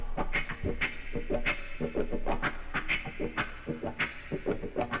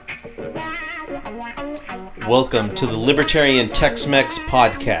Welcome to the Libertarian Tex-Mex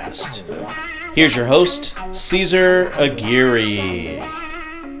Podcast. Here's your host, Caesar Aguirre.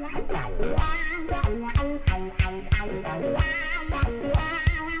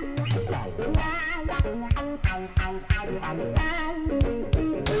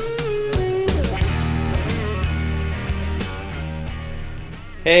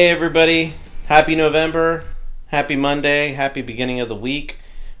 Hey everybody, happy November, happy Monday, happy beginning of the week.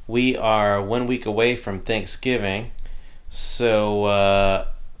 We are 1 week away from Thanksgiving, so, we're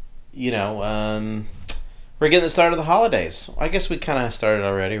getting the start of the holidays. I guess we kind of started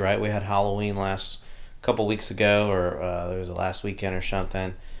already, right? We had Halloween last couple weeks ago, or there was a last weekend or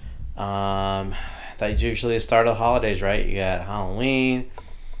something. That's usually the start of the holidays, right? You got Halloween,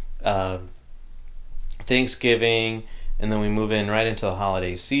 Thanksgiving, and then we move in right into the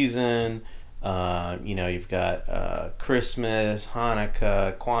holiday season. You've got Christmas,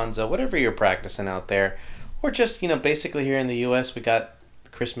 Hanukkah, Kwanzaa, whatever you're practicing out there. Or just, basically here in the U.S., we got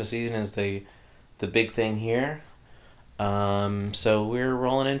Christmas season is the big thing here. So we're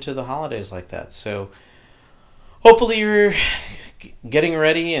rolling into the holidays like that. So hopefully you're getting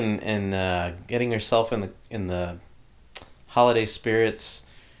ready and getting yourself in the holiday spirits.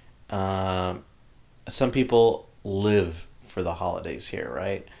 Some people live for the holidays here,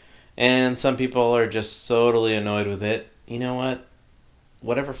 right? And some people are just totally annoyed with it. You know what?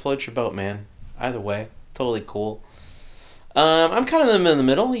 Whatever floats your boat, man. Either way, totally cool. I'm kind of in the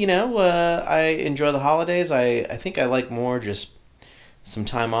middle, I enjoy the holidays. I think I like more just some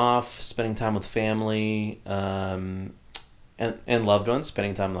time off, spending time with family, and loved ones,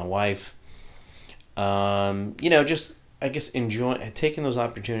 spending time with my wife. Just, I guess, taking those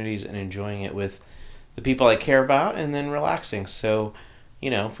opportunities and enjoying it with the people I care about, and then relaxing. So,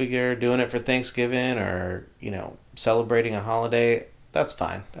 if we're doing it for Thanksgiving or, celebrating a holiday, that's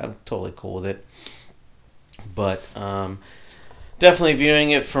fine. I'm totally cool with it. But definitely viewing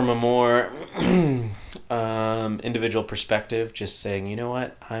it from a more individual perspective, just saying, you know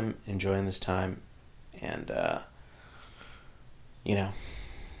what, I'm enjoying this time and,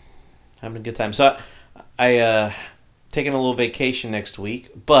 having a good time. So I taking a little vacation next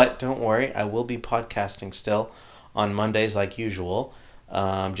week, but don't worry, I will be podcasting still on Mondays like usual.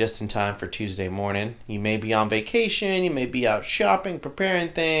 Just in time for Tuesday morning. You may be on vacation, you may be out shopping, preparing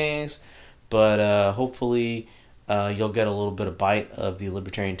things, but hopefully you'll get a little bit of bite of the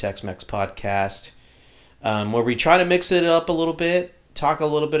Libertarian Tex-Mex podcast, where we try to mix it up a little bit, talk a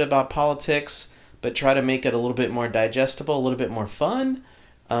little bit about politics, but try to make it a little bit more digestible, a little bit more fun,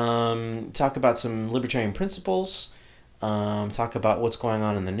 talk about some libertarian principles, talk about what's going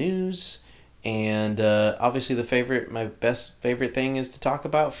on in the news. And obviously my best favorite thing is to talk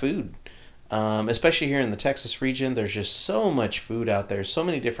about food. Especially here in the Texas region, there's just so much food out there, so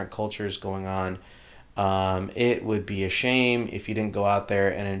many different cultures going on. It would be a shame if you didn't go out there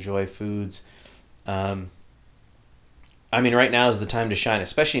and enjoy foods. Right now is the time to shine,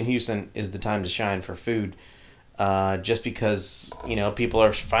 especially in Houston, is the time to shine for food. Just because, people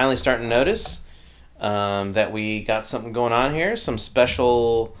are finally starting to notice that we got something going on here, some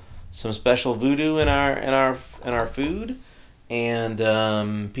special voodoo in our food,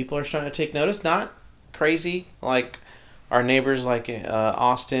 and people are starting to take notice. Not crazy like our neighbors, like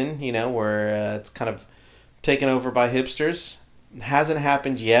Austin, where it's kind of taken over by hipsters. It hasn't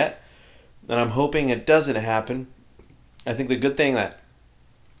happened yet, and I'm hoping it doesn't happen. I think the good thing that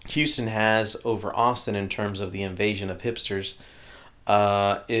Houston has over Austin in terms of the invasion of hipsters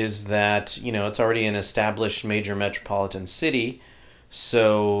is that it's already an established major metropolitan city.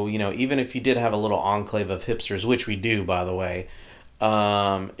 So, even if you did have a little enclave of hipsters, which we do, by the way,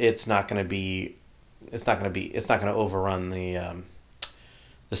 it's not going to overrun the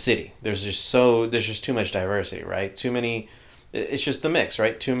city. There's just too much diversity, right? It's just the mix,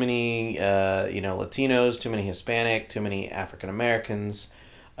 right? Too many, Latinos, too many Hispanic, too many African Americans,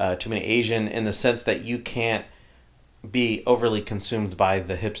 too many Asian, in the sense that you can't be overly consumed by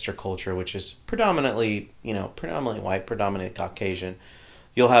the hipster culture, which is predominantly white, predominantly Caucasian.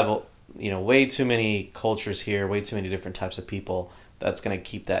 You'll have, way too many cultures here, way too many different types of people. That's going to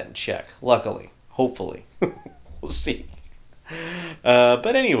keep that in check. Luckily, hopefully, we'll see.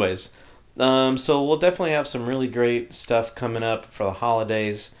 But anyways, so we'll definitely have some really great stuff coming up for the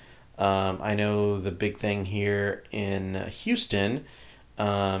holidays. I know the big thing here in Houston,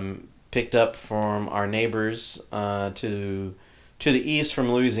 picked up from our neighbors to the east from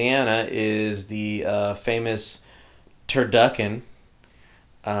Louisiana, is the famous turducken,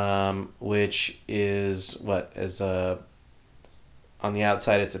 which is on the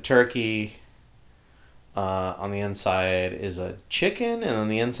outside it's a turkey, on the inside is a chicken, and on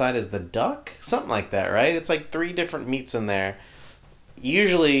the inside is the duck. Something like that, right? It's like three different meats in there,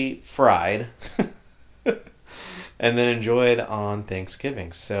 usually fried, and then enjoyed on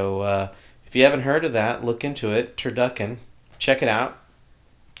Thanksgiving. So if you haven't heard of that, look into it. Turducken, check it out.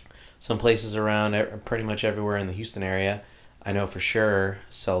 Some places around, pretty much everywhere in the Houston area, I know for sure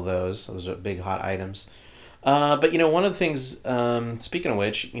sell those. Those are big hot items. But one of the things, speaking of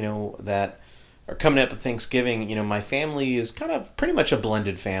which, that are coming up at Thanksgiving, my family is kind of pretty much a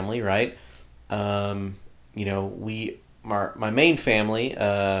blended family, right? My main family,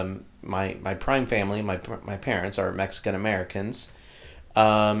 my prime family, my parents are Mexican Americans. We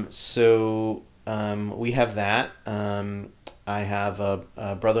have that. I have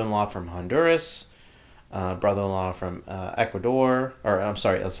a brother-in-law from Honduras, brother-in-law from Ecuador, or I'm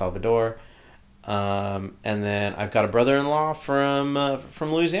sorry, El Salvador. And then I've got a brother-in-law from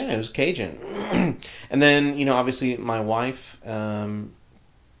Louisiana who's Cajun. And then, obviously my wife and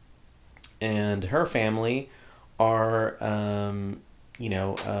her family are, kind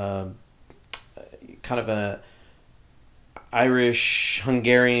of a Irish,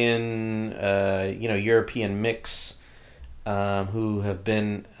 Hungarian, European mix, who have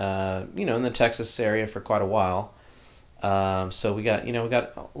been, in the Texas area for quite a while. So we got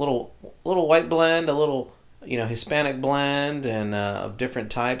a little white blend, a little, Hispanic blend, and of different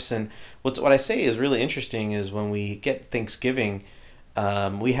types. And what I say is really interesting is when we get Thanksgiving,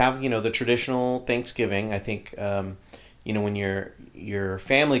 we have the traditional Thanksgiving. I think when your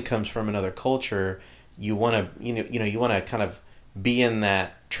family comes from another culture, you want to you want to kind of be in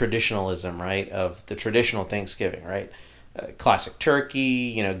that traditionalism, right, of the traditional Thanksgiving, right? Classic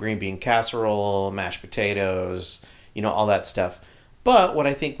turkey, green bean casserole, mashed potatoes, all that stuff. But what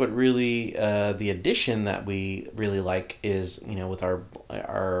really the addition that we really like is with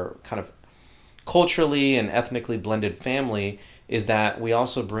our kind of culturally and ethnically blended family is that we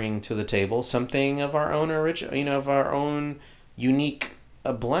also bring to the table something of our own of our own unique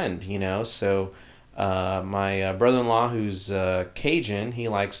blend. So my brother-in-law, who's Cajun, he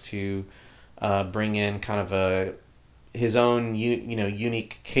likes to bring in kind of his own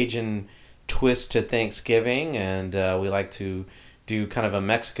unique Cajun twist to Thanksgiving, and we like to do kind of a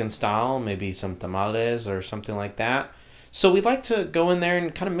Mexican style, maybe some tamales or something like that. So we'd like to go in there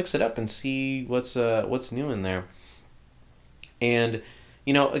and kind of mix it up and see what's new in there. And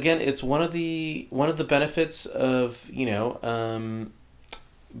again, it's one of the benefits of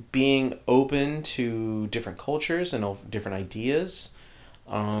being open to different cultures and different ideas,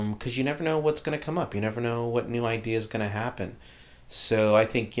 because you never know what's going to come up. You never know what new idea is going to happen. So I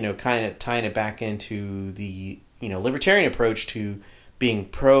think kind of tying it back into the libertarian approach to being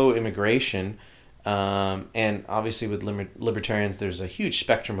pro-immigration, and obviously with libertarians, there's a huge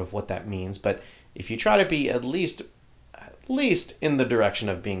spectrum of what that means. But if you try to be at least in the direction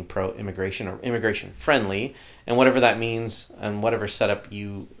of being pro-immigration or immigration friendly, and whatever that means, and whatever setup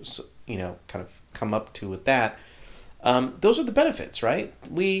you kind of come up to with that, those are the benefits, right?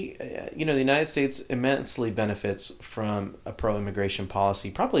 The United States immensely benefits from a pro-immigration policy,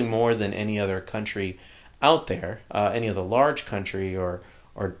 probably more than any other country out there, any other large country or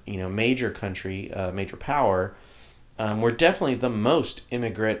major country, major power. We're definitely the most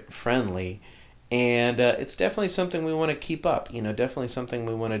immigrant friendly, and it's definitely something we want to keep up. Definitely something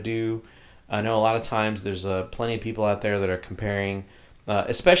we want to do. I know a lot of times there's plenty of people out there that are comparing,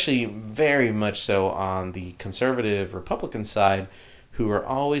 especially very much so on the conservative Republican side, who are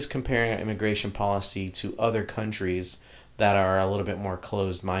always comparing our immigration policy to other countries that are a little bit more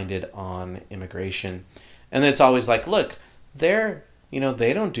closed-minded on immigration. And it's always like, look, they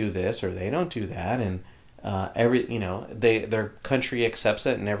don't do this or they don't do that, and their country accepts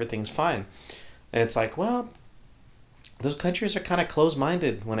it and everything's fine. And it's like, well, those countries are kind of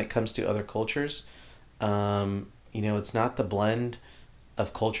closed-minded when it comes to other cultures. It's not the blend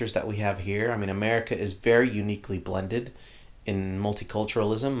of cultures that we have here. I mean, America is very uniquely blended in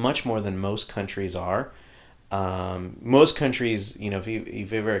multiculturalism, much more than most countries are. Most countries, if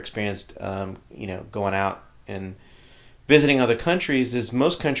you've ever experienced, going out and visiting other countries, is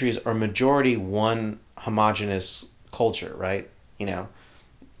most countries are majority one homogenous culture, right?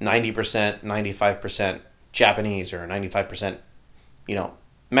 90%, 95% Japanese, or 95%,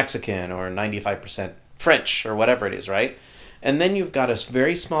 Mexican, or 95% French, or whatever it is, right? And then you've got a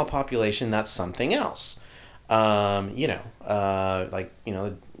very small population that's something else. The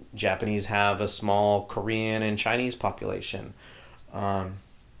Japanese have a small Korean and Chinese population.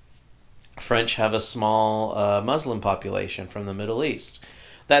 French have a small Muslim population from the Middle East.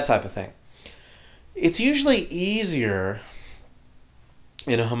 That type of thing. It's usually easier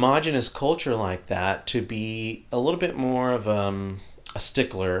in a homogenous culture like that, to be a little bit more of a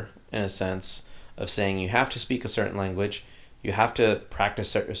stickler in a sense of saying you have to speak a certain language, you have to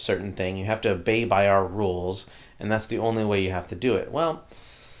practice a certain thing, you have to obey by our rules, and that's the only way you have to do it. Well,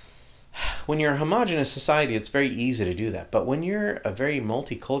 when you're a homogenous society, it's very easy to do that. But when you're a very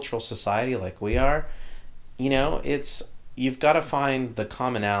multicultural society like we are, it's you've got to find the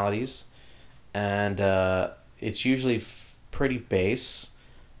commonalities, and it's usually pretty base,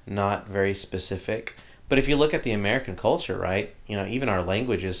 not very specific. But if you look at the American culture, right, even our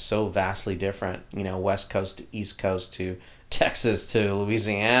language is so vastly different. West Coast to East Coast to Texas to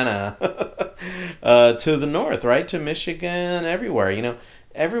Louisiana to the north, right, to Michigan, everywhere.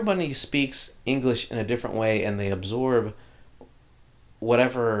 Everybody speaks English in a different way, and they absorb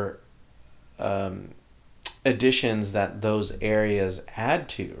whatever um, additions that those areas add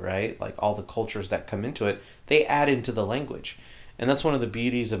to, right? Like all the cultures that come into it, they add into the language. And that's one of the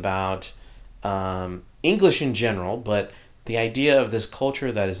beauties about English in general, but the idea of this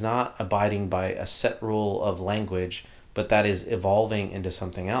culture that is not abiding by a set rule of language, but that is evolving into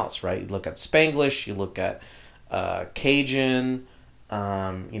something else, right? You look at Spanglish, you look at Cajun,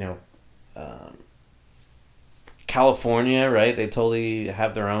 um, you know, um, California, right? They totally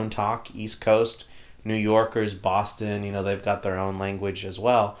have their own talk. East Coast, New Yorkers, Boston, they've got their own language as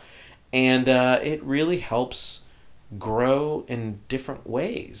well, and it really helps grow in different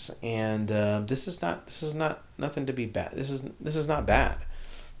ways. And this is not nothing to be bad. This is not bad.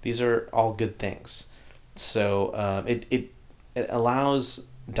 These are all good things. So it allows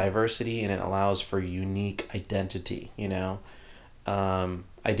diversity, and it allows for unique identity.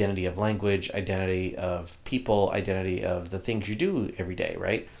 Identity of language, identity of people, identity of the things you do every day,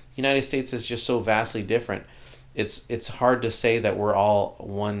 right? The United States is just so vastly different. It's hard to say that we're all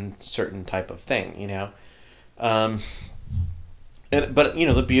one certain type of thing. Um, but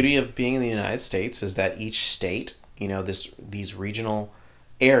the beauty of being in the United States is that each state, these regional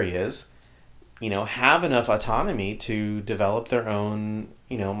areas, have enough autonomy to develop their own,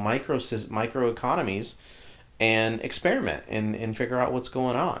 micro economies and experiment and figure out what's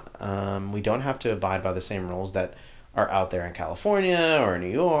going on. We don't have to abide by the same rules that are out there in California or New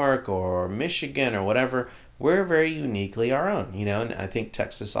York or Michigan or whatever. We're very uniquely our own, and I think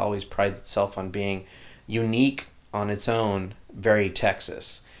Texas always prides itself on being unique on its own, very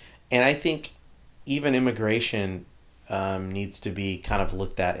Texas. And I think even immigration needs to be kind of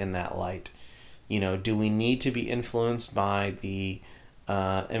looked at in that light. Do we need to be influenced by the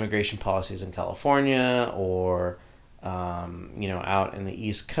immigration policies in California or out in the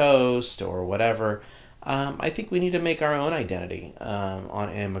East Coast or whatever? I think we need to make our own identity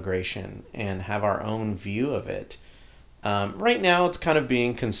on immigration and have our own view of it. Right now, it's kind of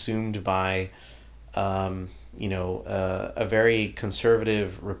being consumed by a very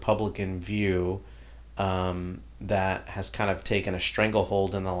conservative Republican view that has kind of taken a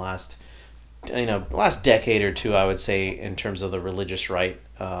stranglehold in the last decade or two, I would say, in terms of the religious right,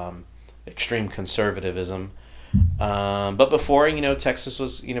 extreme conservatism. But before, Texas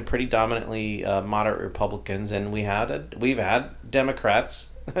was, pretty dominantly moderate Republicans, and we've had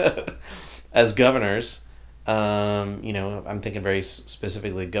Democrats as governors. I'm thinking very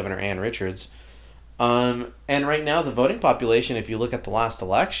specifically Governor Ann Richards. And right now, the voting population, if you look at the last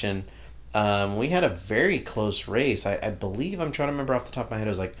election, we had a very close race. I believe, I'm trying to remember off the top of my head, it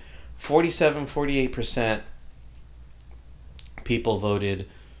was like 48% people voted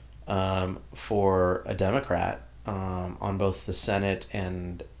for a Democrat on both the Senate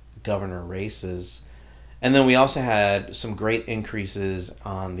and governor races. And then we also had some great increases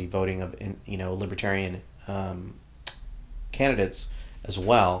on the voting of libertarian candidates as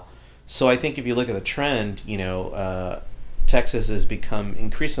well. So I think if you look at the trend, Texas has become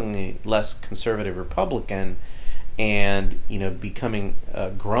increasingly less conservative Republican, and becoming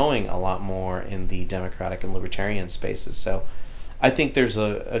growing a lot more in the Democratic and Libertarian spaces. So I think there's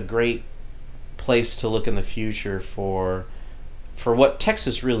a great place to look in the future for what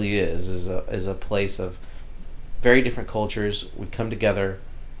Texas really is a place of very different cultures. We come together,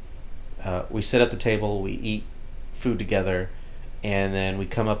 we sit at the table, we eat food together, and then we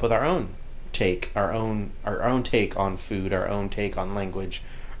come up with our own take, our own take on food, our own take on language,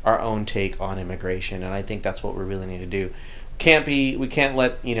 our own take on immigration. And I think that's what we really need to do. We can't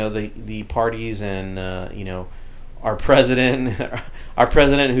let the parties and our president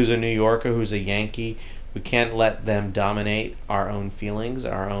who's a New Yorker, who's a Yankee, we can't let them dominate our own feelings,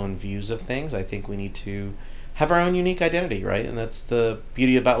 our own views of things. I think we need to have our own unique identity, right? And that's the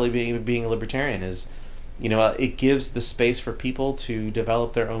beauty about being a libertarian is, it gives the space for people to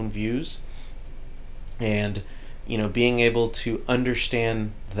develop their own views and being able to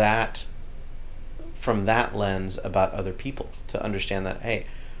understand that from that lens about other people, to understand that, hey,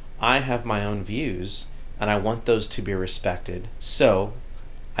 I have my own views and I want those to be respected. So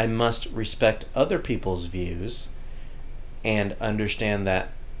I must respect other people's views and understand that,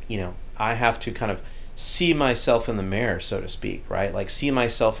 I have to kind of see myself in the mirror, so to speak, right? Like see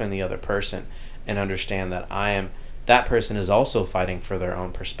myself in the other person and understand that that person is also fighting for their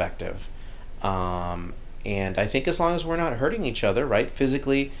own perspective. And I think as long as we're not hurting each other, right?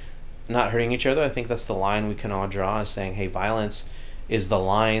 Physically not hurting each other, I think that's the line we can all draw, is saying, hey, violence is the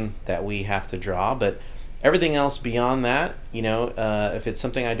line that we have to draw. But everything else beyond that, if it's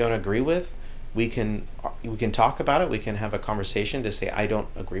something I don't agree with, we can talk about it. We can have a conversation to say I don't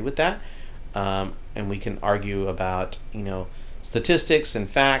agree with that, and we can argue about statistics and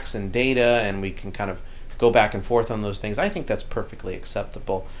facts and data, and we can kind of go back and forth on those things. I think that's perfectly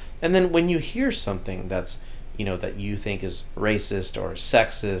acceptable. And then when you hear something that's that you think is racist or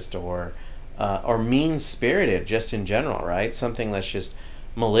sexist or mean-spirited, just in general, right? Something that's just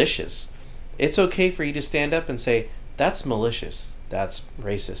malicious. It's okay for you to stand up and say, that's malicious, that's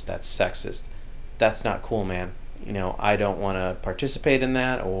racist, that's sexist, that's not cool, man. I don't want to participate in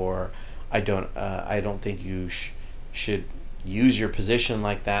that, or I don't think you should use your position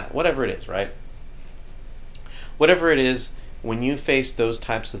like that. Whatever it is, right? Whatever it is, when you face those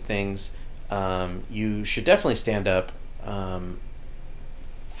types of things, you should definitely stand up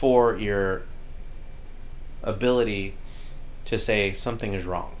for your ability to say something is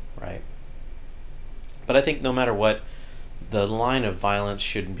wrong, right? But I think no matter what, the line of violence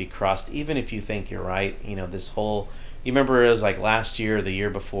shouldn't be crossed, even if you think you're right. This whole, you remember it was like last year or the year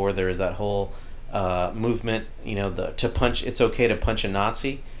before, there was that whole movement, it's okay to punch a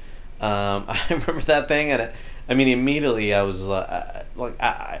Nazi. I remember that thing, and immediately I was I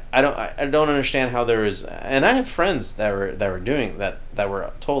don't understand how there is, and I have friends that were doing that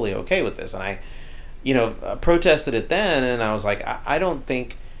were totally okay with this, and I protested it then, and I was like, I don't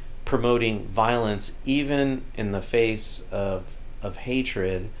think promoting violence, even in the face of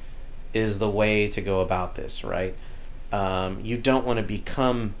hatred, is the way to go about this, right? You don't want to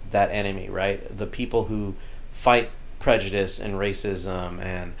become that enemy, right? The people who fight prejudice and racism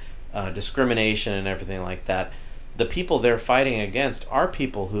and discrimination and everything like that, the people they're fighting against are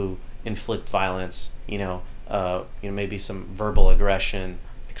people who inflict violence, maybe some verbal aggression,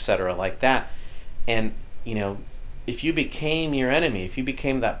 etc., like that. And if you became your enemy, if you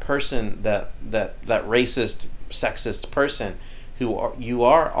became that person, that racist, sexist person you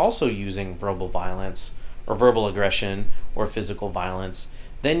are also using verbal violence or verbal aggression or physical violence,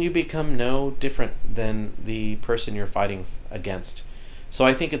 then you become no different than the person you're fighting against. So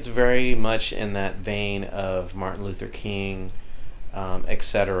I think it's very much in that vein of Martin Luther King,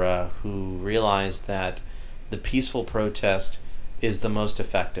 etc., who realized that the peaceful protest is the most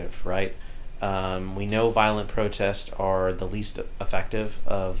effective, right? We know violent protests are the least effective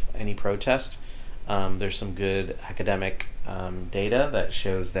of any protest. There's some good academic data that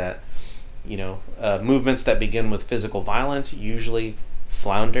shows that movements that begin with physical violence usually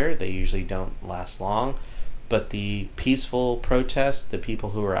flounder. They usually don't last long. But the peaceful protests, the people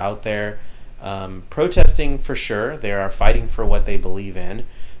who are out there protesting, for sure, they are fighting for what they believe in,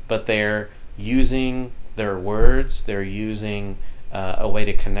 but they're using their words, they're using a way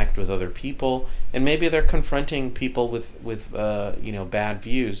to connect with other people, and maybe they're confronting people with bad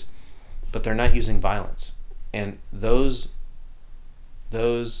views, but they're not using violence. And those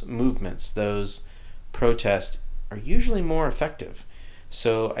movements, those protests, are usually more effective.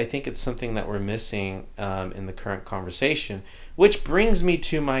 So I think it's something that we're missing in the current conversation, which brings me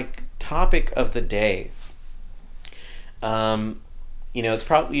to my topic of the day. You've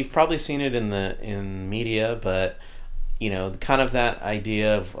probably seen it in media, but kind of that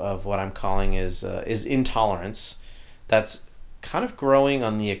idea of what I'm calling is intolerance. That's kind of growing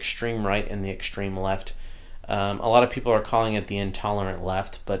on the extreme right and the extreme left. A lot of people are calling it the intolerant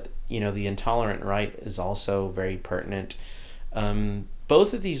left, but the intolerant right is also very pertinent.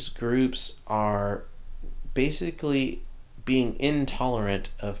 Both of these groups are basically being intolerant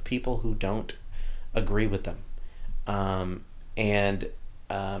of people who don't agree with them. I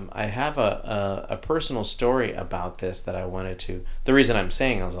have a personal story about this that I wanted to... The reason I'm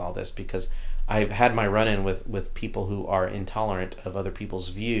saying all this because I've had my run-in with people who are intolerant of other people's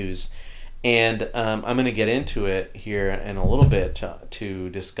views, and I'm going to get into it here in a little bit to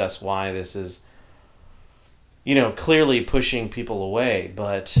discuss why this is clearly pushing people away,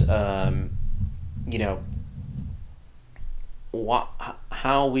 but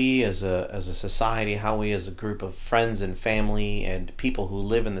how we as a society, how we as a group of friends and family and people who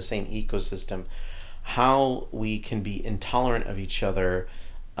live in the same ecosystem, how we can be intolerant of each other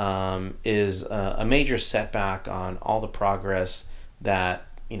is a major setback on all the progress that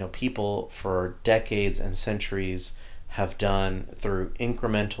people for decades and centuries have done through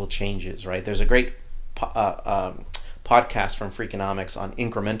incremental changes. Right? There's a great podcast from Freakonomics on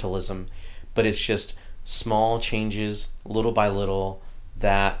incrementalism, but it's just small changes, little by little,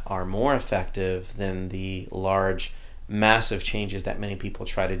 that are more effective than the large, massive changes that many people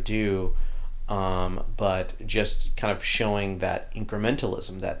try to do. But just kind of showing that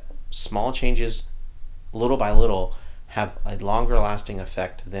incrementalism, that small changes, little by little, have a longer lasting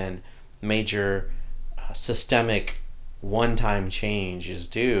effect than major systemic one-time changes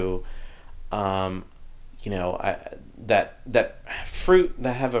do. Um, that fruit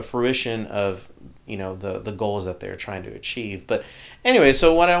that have a fruition of the goals that they're trying to achieve. But anyway,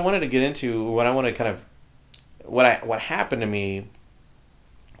 so what I wanted to get into, what happened to me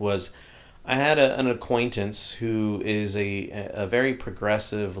was I had an acquaintance who is a very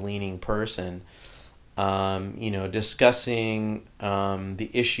progressive leaning person, discussing the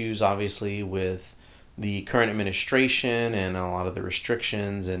issues obviously with the current administration and a lot of the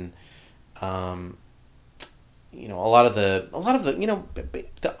restrictions and a lot of the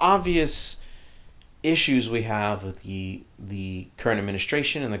the obvious issues we have with the current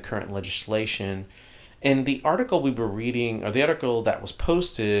administration and the current legislation. And the article we were reading, or the article that was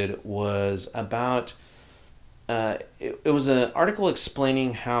posted, was about it was an article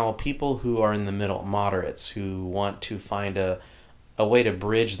explaining how people who are in the middle, moderates, who want to find a way to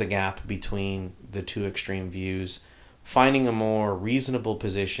bridge the gap between the two extreme views, finding a more reasonable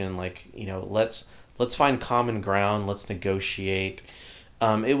position, like let's find common ground, let's negotiate.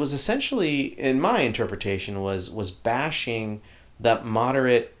 It was essentially, in my interpretation, was bashing that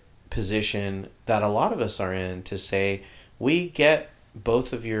moderate position that a lot of us are in, to say we get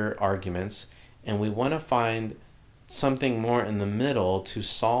both of your arguments and we want to find something more in the middle to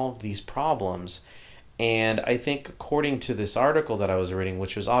solve these problems. And I think, according to this article that I was reading,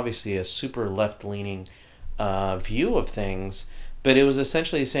 which was obviously a super left-leaning view of things, but it was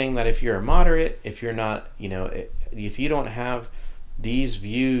essentially saying that if you're a moderate, if you're not, if you don't have these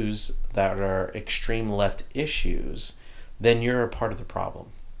views that are extreme left issues, then you're a part of the problem.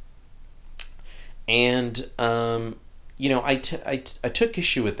 And I took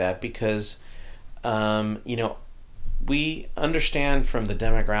issue with that because we understand from the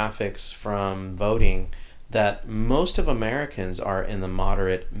demographics from voting that most of Americans are in the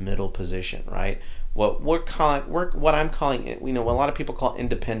moderate middle position, right? What I'm calling it, what a lot of people call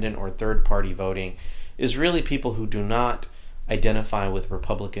independent or third party voting, is really people who do not identify with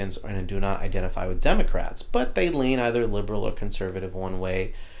Republicans and do not identify with Democrats, but they lean either liberal or conservative one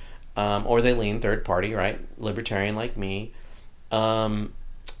way, or they lean third party, right? Libertarian like me.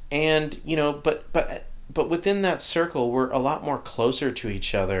 But within that circle, we're a lot more closer to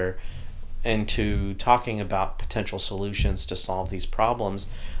each other and to talking about potential solutions to solve these problems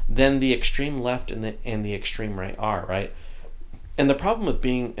than the extreme left and the extreme right are, right? And the problem with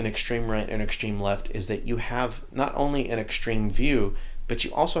being an extreme right and extreme left is that you have not only an extreme view, but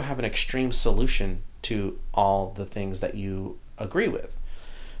you also have an extreme solution to all the things that you agree with.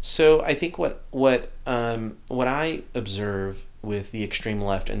 So I think what I observe with the extreme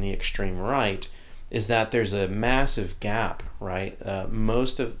left and the extreme right is that there's a massive gap, right?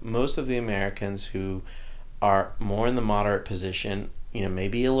 Most of the Americans who are more in the moderate position,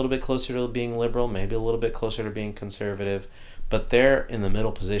 maybe a little bit closer to being liberal, maybe a little bit closer to being conservative, but they're in the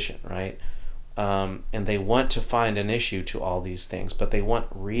middle position, right? And they want to find an issue to all these things, but they want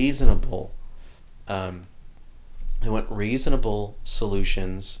reasonable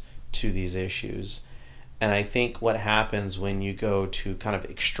solutions to these issues. And I think what happens when you go to kind of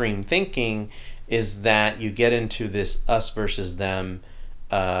extreme thinking is that you get into this us versus them,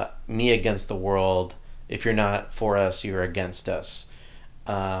 me against the world. If you're not for us, you're against us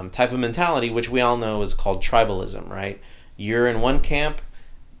type of mentality, which we all know is called tribalism, right? You're in one camp,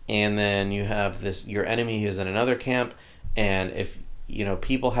 and then you have your enemy who's in another camp, and if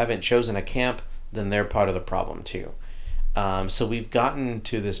people haven't chosen a camp, then they're part of the problem too. So we've gotten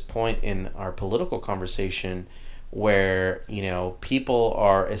to this point in our political conversation where people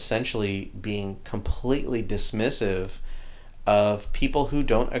are essentially being completely dismissive of people who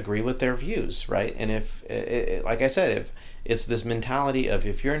don't agree with their views, right? And if it's this mentality of,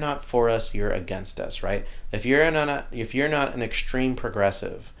 if you're not for us, you're against us, right? If you're not an extreme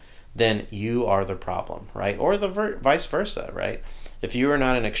progressive, then you are the problem, right? Or the vice versa, right? If you are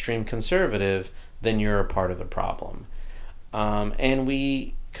not an extreme conservative, then you're a part of the problem. And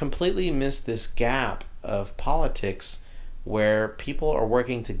we completely miss this gap of politics where people are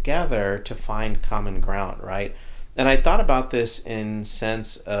working together to find common ground, right? And I thought about this in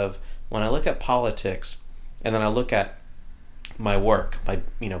sense of when I look at politics, and then I look at my work, my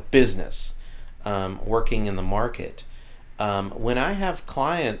business, working in the market. When I have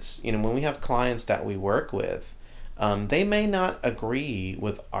clients, when we have clients that we work with, they may not agree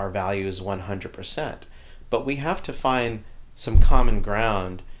with our values 100%, but we have to find some common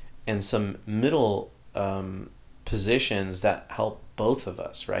ground and some middle positions that help both of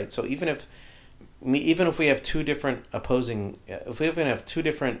us, right? So even if we have two different if we even have two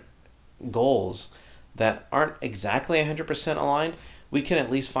different goals that aren't exactly 100% aligned, we can at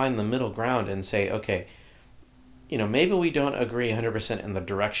least find the middle ground and say, okay, maybe we don't agree 100% in the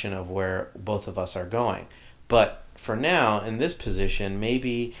direction of where both of us are going. But for now, in this position,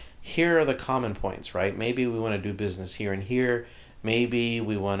 maybe here are the common points, right? Maybe we want to do business here and here. Maybe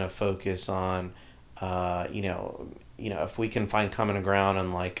we want to focus on, if we can find common ground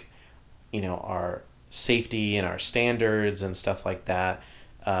on our safety and our standards and stuff like that,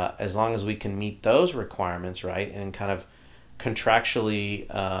 as long as we can meet those requirements, right, and kind of contractually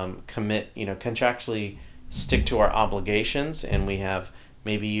contractually stick to our obligations, and we have,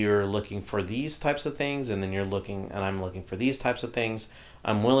 maybe you're looking for these types of things, and then I'm looking for these types of things.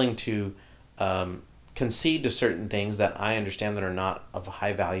 I'm willing to concede to certain things that I understand that are not of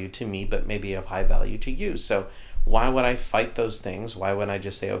high value to me, but maybe of high value to you. So why would I fight those things? Why wouldn't I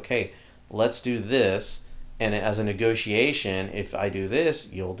just say, okay, let's do this, and as a negotiation, if I do this,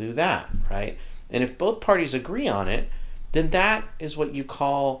 you'll do that, right? And if both parties agree on it, then that is what you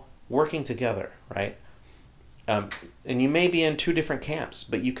call working together, right? And you may be in two different camps,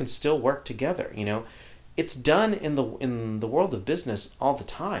 but you can still work together. It's done in the world of business all the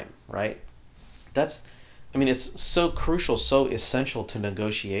time, right? It's so crucial, so essential to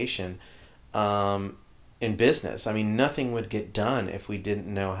negotiation in business. Nothing would get done if we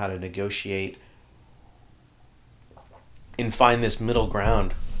didn't know how to negotiate and find this middle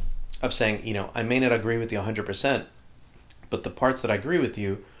ground of saying, I may not agree with you 100%, but the parts that I agree with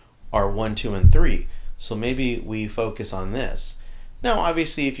you are 1, 2, and 3. So maybe we focus on this. Now,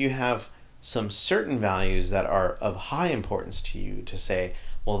 obviously, if you have some certain values that are of high importance to you, to say,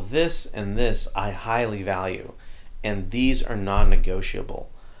 well, this and this I highly value, and these are non-negotiable,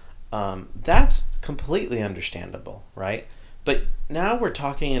 that's completely understandable, right? But now we're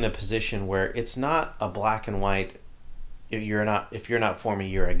talking in a position where it's not a black and white, if you're not for me,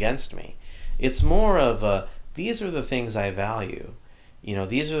 you're against me. It's more of a, these are the things I value.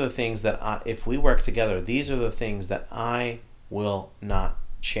 These are the things that if we work together, these are the things that I will not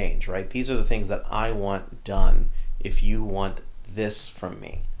change, right? These are the things that I want done if you want this from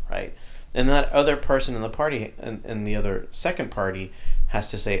me, right? And that other person in the party and the other second party has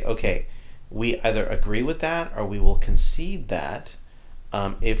to say, okay, we either agree with that or we will concede that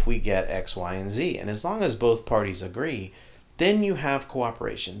if we get X, Y, and Z. And as long as both parties agree, then you have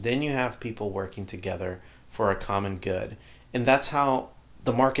cooperation. Then you have people working together for a common good. And that's how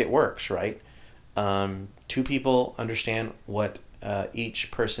the market works, right? Two people understand what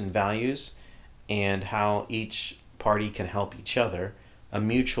each person values and how each party can help each other, a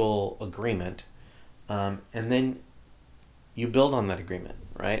mutual agreement, and then you build on that agreement,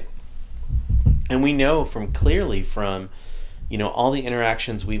 right? And we know clearly from all the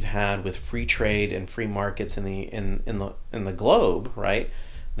interactions we've had with free trade and free markets in the globe, right,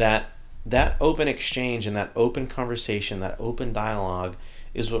 that open exchange and that open conversation, that open dialogue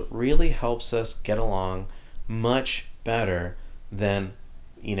is what really helps us get along much better than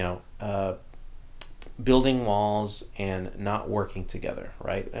building walls and not working together,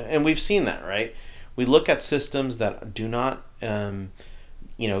 right? And we've seen that, right? We look at systems that do not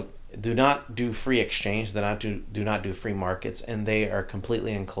do free exchange, do not do free markets, and they are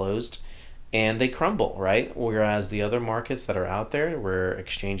completely enclosed and they crumble, right? Whereas the other markets that are out there, we're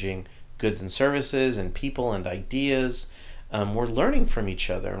exchanging goods and services and people and ideas. We're learning from each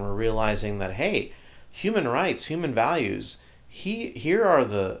other, and we're realizing that, hey, human rights, human values, here are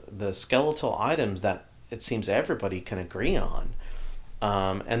the skeletal items that it seems everybody can agree on.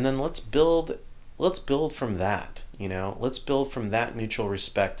 And then let's build from that. Let's build from that mutual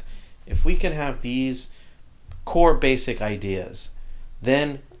respect. If we can have these core basic ideas,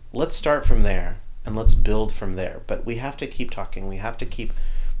 then let's start from there and let's build from there. But we have to keep talking. We have to keep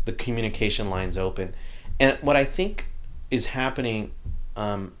the communication lines open. And what I think is happening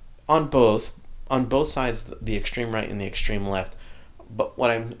on both sides, the extreme right and the extreme left, but what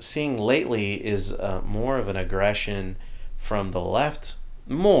I'm seeing lately is more of an aggression from the left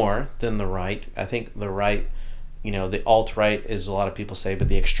more than the right. I think the right, the alt-right is, a lot of people say, but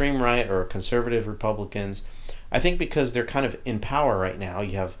the extreme right or conservative Republicans I think because they're kind of in power right now.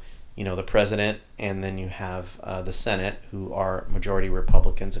 You have, the president, and then you have the Senate, who are majority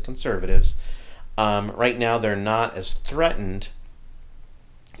Republicans and conservatives. Right now, they're not as threatened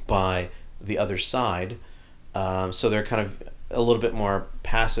by the other side, so they're kind of a little bit more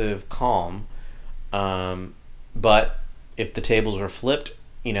passive, calm. But if the tables were flipped,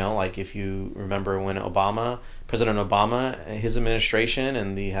 like if you remember when President Obama, his administration,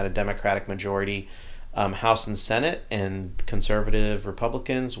 and he had a Democratic majority House and Senate, and conservative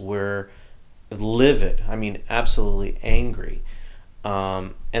Republicans were livid. I mean, absolutely angry.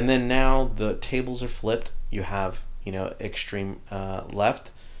 And then now the tables are flipped. You have, extreme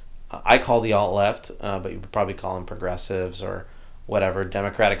left. I call the alt left, but you would probably call them progressives or whatever,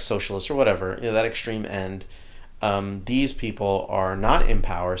 democratic socialists or whatever, that extreme end. These people are not in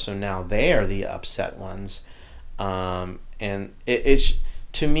power, so now they are the upset ones. And it's,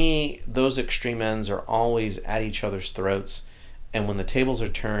 to me, those extreme ends are always at each other's throats, and when the tables are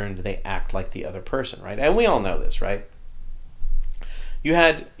turned, they act like the other person, right? And we all know this, right? You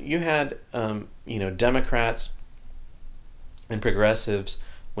had Democrats and progressives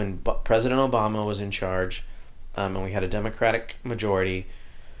when President Obama was in charge, and we had a Democratic majority.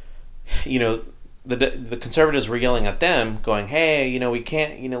 The conservatives were yelling at them, going, "Hey, we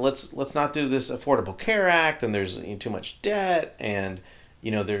can't, let's not do this Affordable Care Act, and there's too much debt, and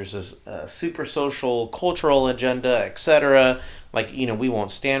there's this super social cultural agenda, etc. Like, we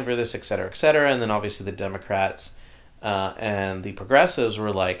won't stand for this, etc., etc." And then obviously the Democrats and the progressives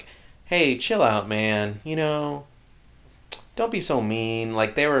were like, "Hey, chill out, man. Don't be so mean."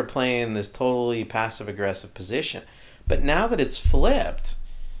 Like, they were playing this totally passive aggressive position. But now that it's flipped,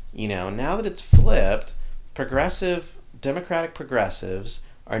 Democratic progressives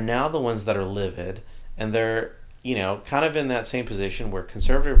are now the ones that are livid, and they're, kind of in that same position where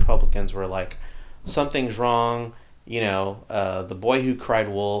conservative Republicans were like, something's wrong, the boy who cried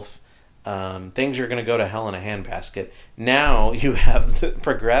wolf, things are going to go to hell in a handbasket. Now you have the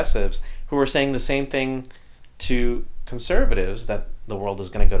progressives who are saying the same thing to conservatives, that the world is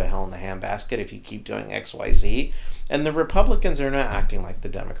going to go to hell in the handbasket if you keep doing X, Y, Z. And the Republicans are not acting like the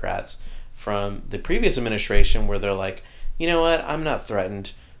Democrats from the previous administration, where they're like, you know what, I'm not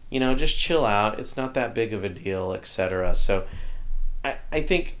threatened, just chill out, it's not that big of a deal, etc. So I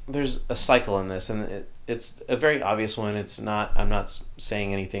think there's a cycle in this, and it's a very obvious one. I'm not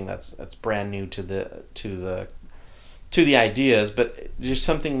saying anything that's brand new to the ideas, but there's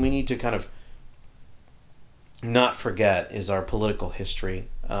something we need to kind of not forget is our political history.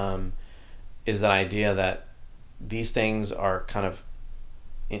 Is that idea that these things are kind of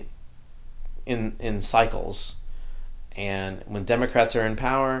in cycles, and when Democrats are in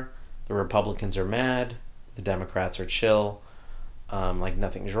power, the Republicans are mad, the Democrats are chill, like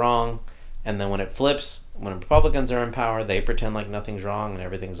nothing's wrong. And then when it flips, when Republicans are in power, they pretend like nothing's wrong and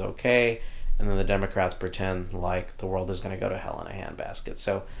everything's okay, and then the Democrats pretend like the world is going to go to hell in a handbasket.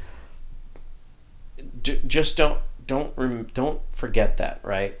 So just don't forget that,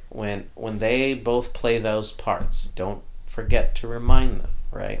 right? When they both play those parts, don't forget to remind them,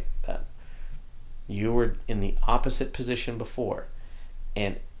 right, that you were in the opposite position before.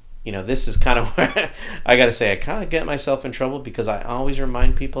 And this is kind of where I gotta say, I kind of get myself in trouble, because I always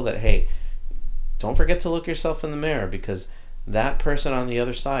remind people that, hey, don't forget to look yourself in the mirror, because that person on the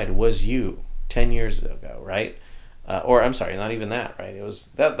other side was you 10 years ago, right? Or I'm sorry, not even that, right? It was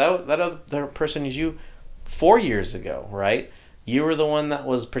that other person is you 4 years ago, right? You were the one that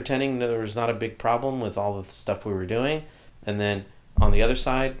was pretending that there was not a big problem with all the stuff we were doing, and then on the other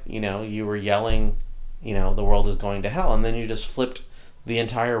side, you were yelling, the world is going to hell, and then you just flipped the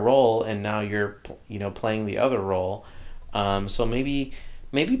entire role, and now you're, playing the other role. So maybe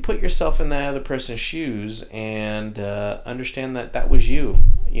put yourself in that other person's shoes and understand that was you,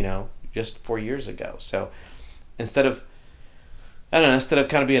 just 4 years ago. So instead of kind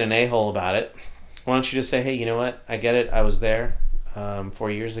of being an a-hole about it, why don't you just say, hey, you know what? I get it. I was there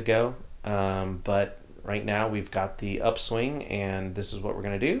 4 years ago, but right now we've got the upswing, and this is what we're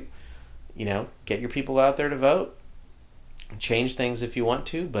going to do. Get your people out there to vote. Change things if you want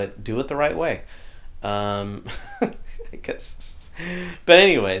to, but do it the right way. I guess. But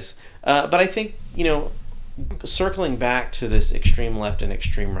anyways, but I think, circling back to this extreme left and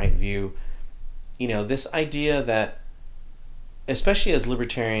extreme right view, this idea that, especially as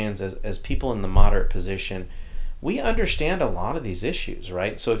libertarians, as people in the moderate position, we understand a lot of these issues,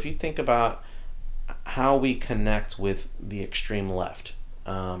 right? So if you think about how we connect with the extreme left,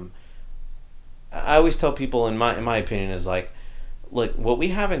 I always tell people, in my opinion, is like, look, what we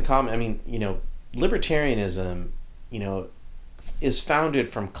have in common. I mean, libertarianism, is founded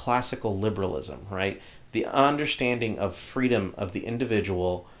from classical liberalism, right? the understanding of freedom of the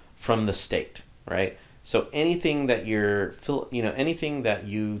individual from the state, right? So anything that anything that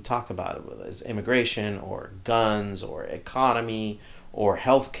you talk about, whether it's immigration or guns or economy or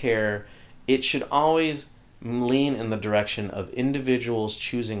healthcare, it should always lean in the direction of individuals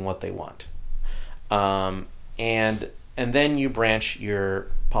choosing what they want, um, and then you branch your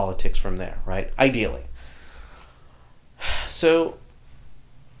politics from there, right? Ideally. So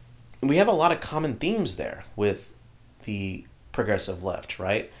we have a lot of common themes there with the progressive left,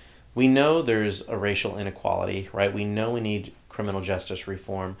 right? We know there's a racial inequality, right? We know we need criminal justice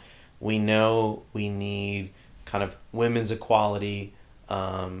reform. We know we need kind of women's equality,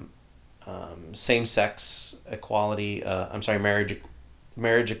 same-sex equality.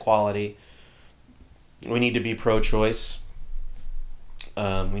 Marriage equality. We need to be pro-choice.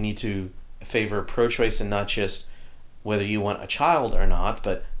 We need to favor pro-choice and not just whether you want a child or not,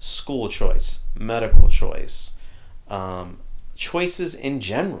 but school choice, medical choice, choices in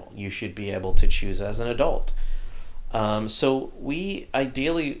general you should be able to choose as an adult. So we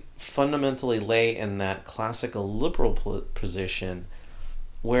ideally fundamentally lay in that classical liberal position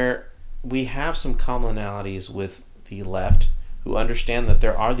where we have some commonalities with the left, who understand that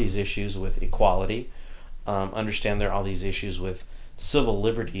there are these issues with equality, understand there are these issues with civil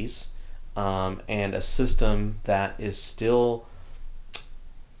liberties, and a system that is still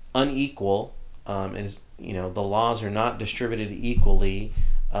unequal, and is, the laws are not distributed equally,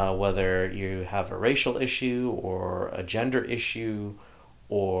 whether you have a racial issue or a gender issue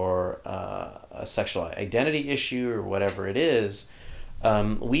or a sexual identity issue or whatever it is.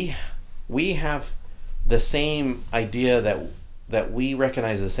 We have the same idea that we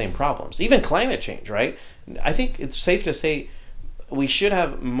recognize the same problems, even climate change, right? I think it's safe to say we should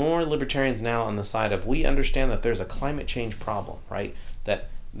have more libertarians now on the side of, we understand that there's a climate change problem, right? That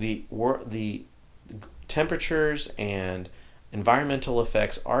the temperatures and environmental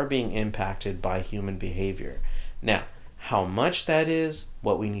effects are being impacted by human behavior. Now, how much that is,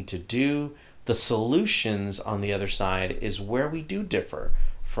 what we need to do, the solutions on the other side is where we do differ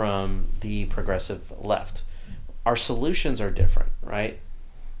from the progressive left. Our solutions are different, right?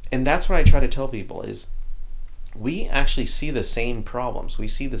 And that's what I try to tell people is, we actually see the same problems, we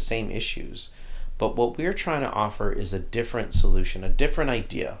see the same issues, but what we're trying to offer is a different solution, a different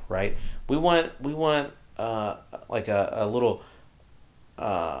idea, right? We want like a little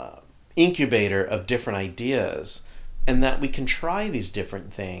incubator of different ideas, and that we can try these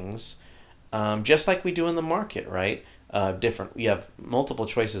different things, just like we do in the market, right? You have multiple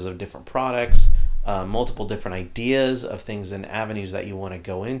choices of different products, multiple different ideas of things and avenues that you want to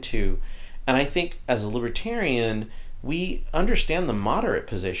go into. And I think as a libertarian, we understand the moderate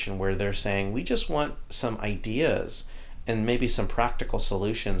position where they're saying we just want some ideas and maybe some practical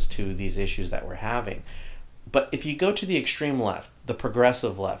solutions to these issues that we're having. But if you go to the extreme left, the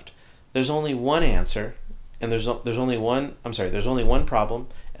progressive left, there's only one answer, and there's only one problem,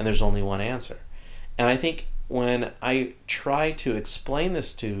 and there's only one answer. And I think when I try to explain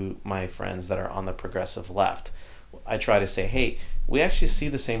this to my friends that are on the progressive left, I try to say, hey, we actually see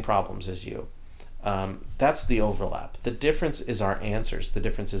the same problems as you. That's the overlap. The difference is our answers. The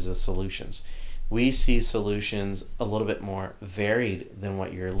difference is the solutions. We see solutions a little bit more varied than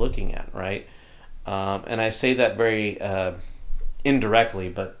what you're looking at, right? And I say that very indirectly,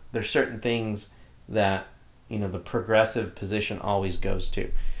 but there's certain things that the progressive position always goes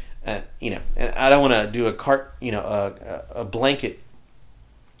to, and and I don't want to do a blanket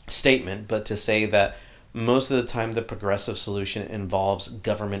statement, but to say that most of the time the progressive solution involves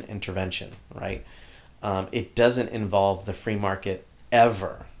government intervention, right? It doesn't involve the free market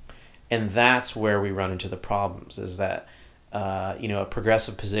ever. And that's where we run into the problems, is that a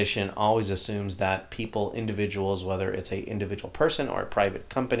progressive position always assumes that individuals, whether it's an individual person or a private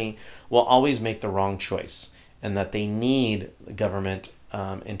company, will always make the wrong choice, and that they need government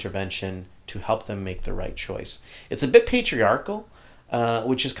intervention to help them make the right choice. It's a bit patriarchal,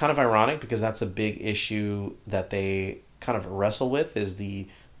 which is kind of ironic, because that's a big issue that they kind of wrestle with, is the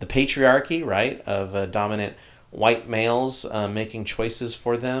patriarchy, right, of dominant white males making choices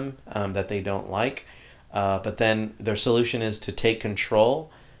for them that they don't like. But then their solution is to take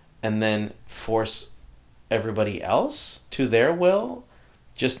control and then force everybody else to their will,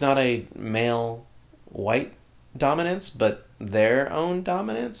 just not a male white dominance, but their own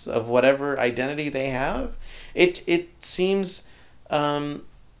dominance of whatever identity they have. It seems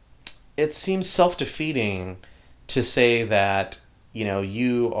self-defeating to say that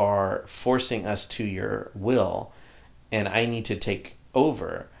you are forcing us to your will, and I need to take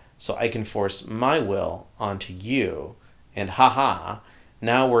over so I can force my will onto you, and haha,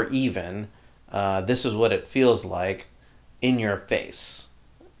 now we're even. This is what it feels like in your face.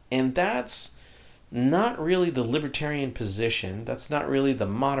 And that's not really the libertarian position. That's not really the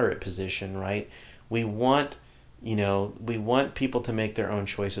moderate position, right? We want, we want people to make their own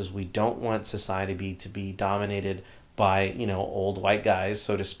choices. We don't want society to be dominated by, old white guys,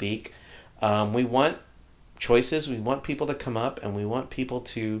 so to speak. We want choices. We want people to come up, and we want people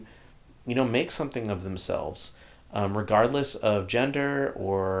to, make something of themselves, regardless of gender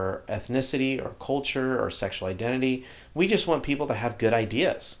or ethnicity or culture or sexual identity. We just want people to have good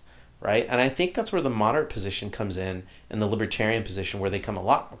ideas, right? And I think that's where the moderate position comes in, and the libertarian position, where they come a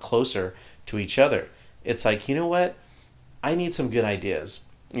lot closer to each other. It's like, you know what? I need some good ideas,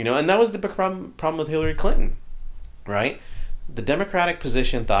 and that was the big problem with Hillary Clinton, right? The Democratic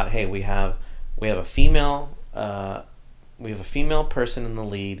position thought, hey, we have a female person in the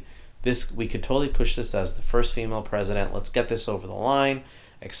lead. We could totally push this as the first female president. Let's get this over the line,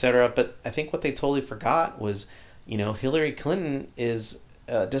 etc. But I think what they totally forgot was, Hillary Clinton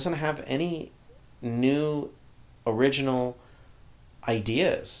doesn't have any new original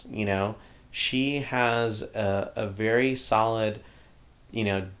ideas. She has a very solid,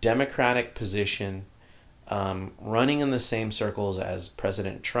 Democratic position, running in the same circles as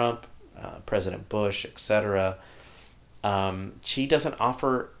President Trump, President Bush, etc. She doesn't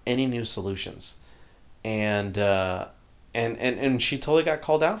offer any new solutions, and she totally got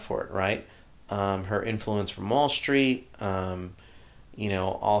called out for it, right? Her influence from Wall Street, all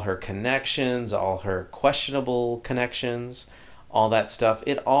her connections, all her questionable connections, all that stuff,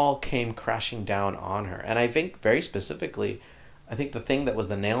 it all came crashing down on her. And I think very specifically, I think the thing that was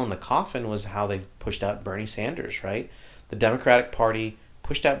the nail in the coffin was how they pushed out Bernie Sanders, right? The Democratic Party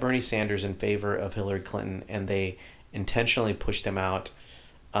pushed out Bernie Sanders in favor of Hillary Clinton, and they intentionally pushed him out.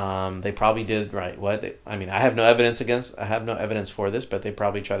 They probably did, right? I have no evidence for this, but they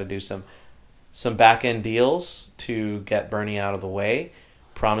probably try to do some back end deals to get Bernie out of the way.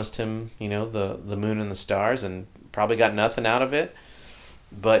 Promised him, the moon and the stars, and probably got nothing out of it.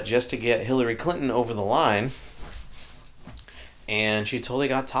 But just to get Hillary Clinton over the line, and she totally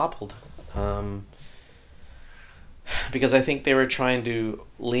got toppled. Because I think they were trying to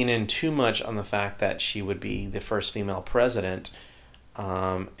lean in too much on the fact that she would be the first female president,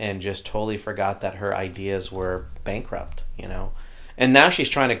 and just totally forgot that her ideas were bankrupt, And now she's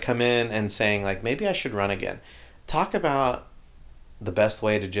trying to come in and saying, like, maybe I should run again. Talk about the best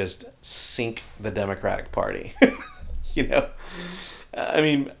way to just sink the Democratic Party. I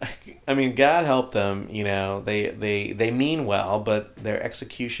mean, God help them. They mean well, but their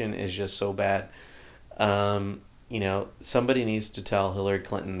execution is just so bad. Somebody needs to tell Hillary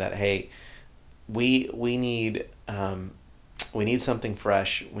Clinton that, hey, we need something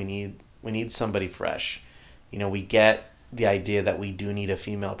fresh. We need somebody fresh. We get the idea that we do need a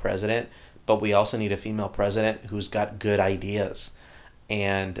female president, but we also need a female president who's got good ideas,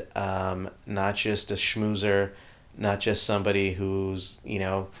 and not just a schmoozer, not just somebody who's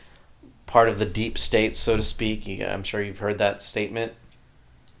part of the deep state, so to speak. I'm sure you've heard that statement.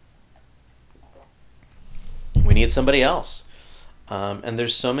 We need somebody else, and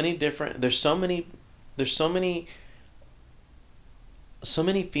there's so many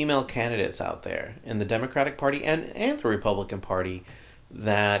female candidates out there in the Democratic Party and the Republican Party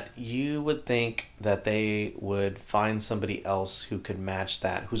that you would think that they would find somebody else who could match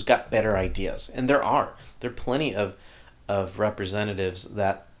that, who's got better ideas. And there are plenty of representatives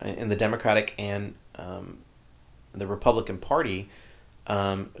that in the Democratic and the Republican Party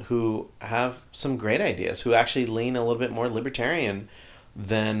who have some great ideas, who actually lean a little bit more libertarian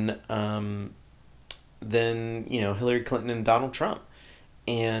than Hillary Clinton and Donald Trump.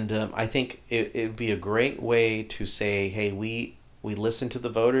 And I think it would be a great way to say, hey, we listen to the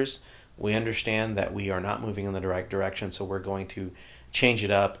voters. We understand that we are not moving in the right direction, so we're going to change it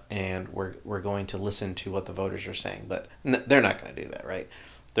up, and we're going to listen to what the voters are saying. But they're not going to do that, right?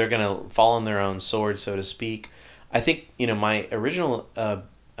 They're going to fall on their own sword, so to speak. I think my original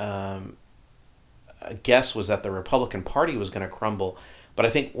guess was that the Republican Party was going to crumble, but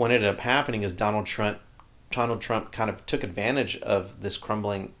I think what ended up happening is Donald Trump kind of took advantage of this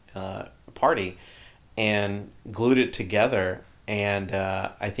crumbling party and glued it together. And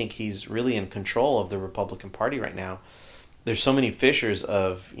I think he's really in control of the Republican Party right now. There's so many fissures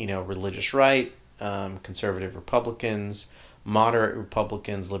of, religious right, conservative Republicans, moderate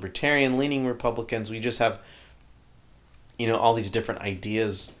Republicans, libertarian-leaning Republicans. We just have, all these different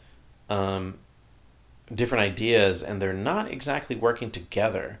ideas, and they're not exactly working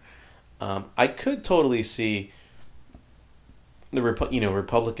together. I could totally see the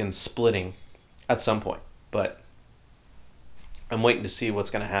Republicans splitting at some point, but I'm waiting to see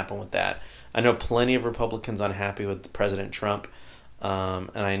what's going to happen with that. I know plenty of Republicans unhappy with President Trump, and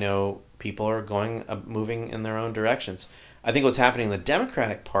I know people are moving in their own directions. I think what's happening in the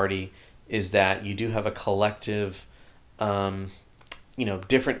Democratic Party is that you do have a collective,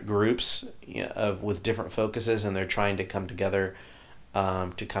 different groups with different focuses, and they're trying to come together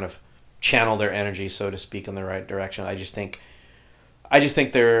to kind of channel their energy, so to speak, in the right direction. I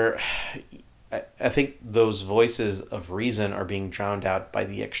think those voices of reason are being drowned out by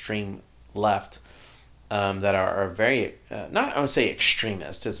the extreme left, that are very, not, I would say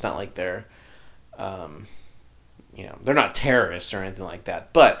extremist. It's not like they're not terrorists or anything like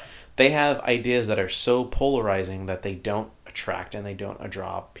that, but they have ideas that are so polarizing that they don't attract and they don't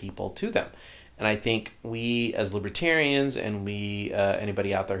draw people to them. And I think we as libertarians, and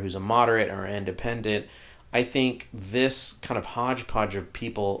anybody out there who's a moderate or independent, I think this kind of hodgepodge of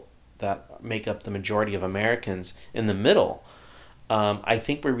people that make up the majority of Americans in the middle, I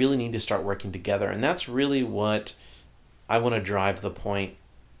think we really need to start working together. And that's really what I want to drive the point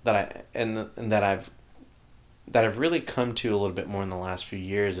that I've really come to a little bit more in the last few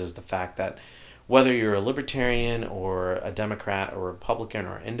years, is the fact that whether you're a libertarian or a Democrat or Republican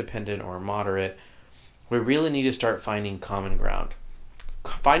or independent or moderate, we really need to start finding common ground.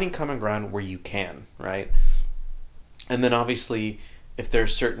 Finding common ground where you can, right? And then obviously, if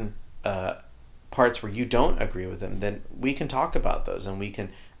there's certain parts where you don't agree with them, then we can talk about those and we can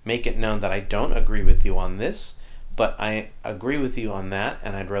make it known that I don't agree with you on this, but I agree with you on that,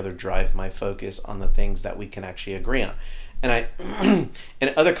 and I'd rather drive my focus on the things that we can actually agree on. And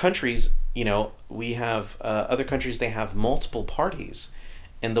in other countries, we have other countries, they have multiple parties,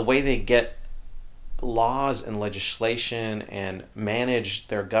 and the way they get laws and legislation and manage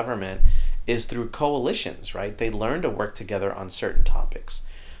their government is through coalitions, right? They learn to work together on certain topics.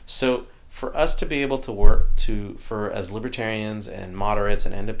 So for us to be able to as libertarians and moderates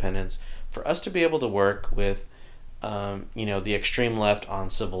and independents, for us to be able to work with the extreme left on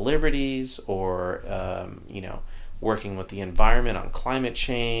civil liberties, or working with the environment on climate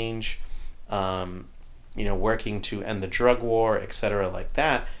change, working to end the drug war, etc., like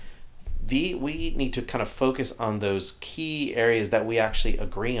that. We need to kind of focus on those key areas that we actually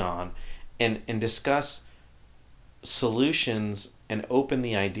agree on, and discuss solutions, and open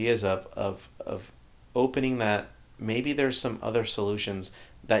the ideas of opening that maybe there's some other solutions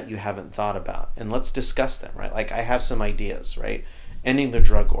that you haven't thought about, and let's discuss them, right? Like, I have some ideas, right? Ending the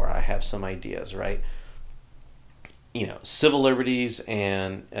drug war, I have some ideas, right? Civil liberties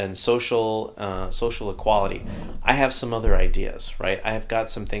and social equality, I have some other ideas, right? I have got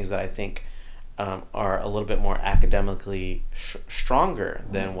some things that I think are a little bit more academically stronger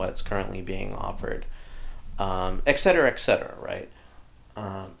than what's currently being offered, et cetera, right?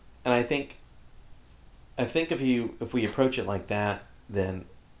 And I think if we approach it like that, then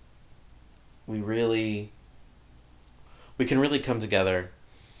we can really come together,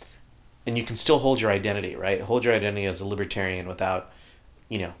 and you can still hold your identity, right? Hold your identity as a libertarian without,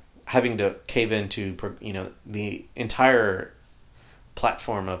 having to cave into, the entire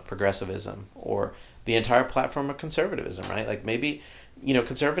platform of progressivism or the entire platform of conservatism, right? Like, maybe,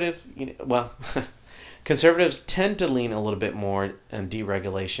 conservatives tend to lean a little bit more on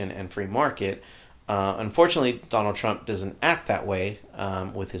deregulation and free market. Unfortunately, Donald Trump doesn't act that way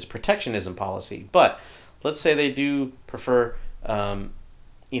with his protectionism policy. But let's say they do prefer,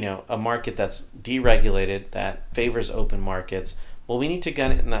 a market that's deregulated, that favors open markets. Well, we need to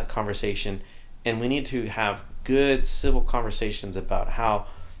get in that conversation, and we need to have good civil conversations about how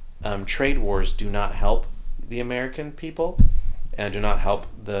trade wars do not help the American people and do not help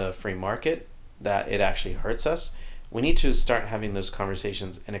the free market, that it actually hurts us. We need to start having those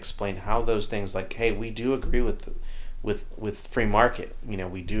conversations and explain how those things, like, hey, we do agree with free market,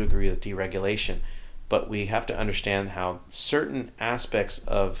 we do agree with deregulation, but we have to understand how certain aspects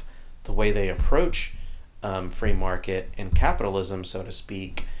of the way they approach free market and capitalism, so to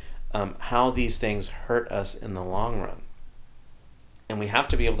speak, how these things hurt us in the long run. And we have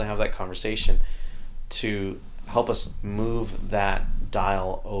to be able to have that conversation to help us move that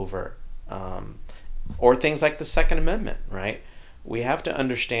dial over. Or things like the Second Amendment, right? We have to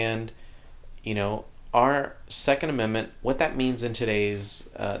understand, our Second Amendment, what that means in today's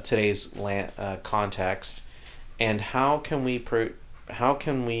context, and how can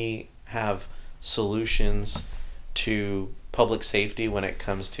we have solutions to public safety when it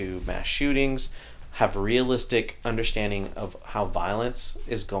comes to mass shootings, have realistic understanding of how violence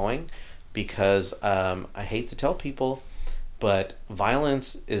is going, because I hate to tell people, but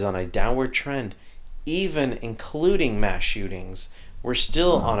violence is on a downward trend. Even including mass shootings, we're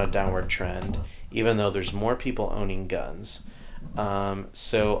still on a downward trend, even though there's more people owning guns.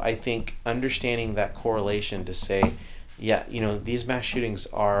 So I think understanding that correlation to say, yeah, these mass shootings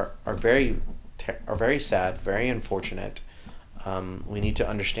are very sad, very unfortunate. We need to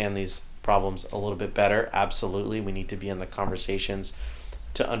understand these problems a little bit better. Absolutely, we need to be in the conversations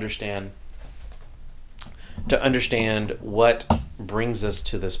to understand what brings us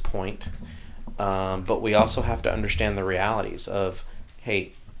to this point. But we also have to understand the realities of,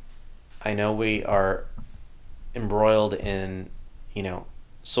 hey, I know we are embroiled in,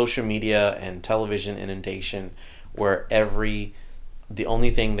 social media and television inundation, where the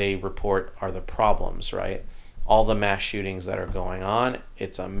only thing they report are the problems, right? All the mass shootings that are going on,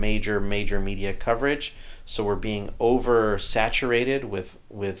 it's a major media coverage. So we're being oversaturated with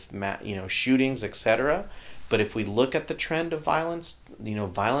shootings, etc. But if we look at the trend of violence,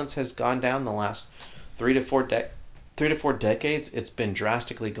 violence has gone down the last 3 to 4 decades. It's been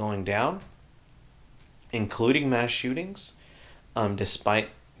drastically going down, including mass shootings. Despite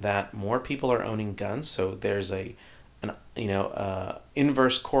that, more people are owning guns, so there's an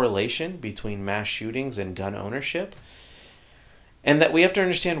inverse correlation between mass shootings and gun ownership, and that we have to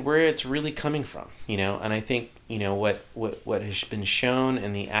understand where it's really coming from. And I think what has been shown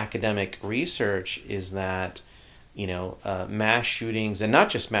in the academic research is that mass shootings, and not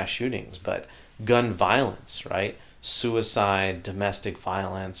just mass shootings, but gun violence, right? Suicide, domestic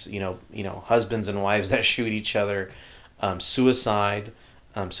violence, husbands and wives that shoot each other, suicide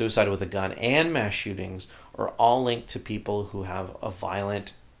with a gun, and mass shootings are all linked to people who have a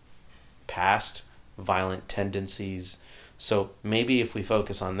violent past, violent tendencies. So maybe if we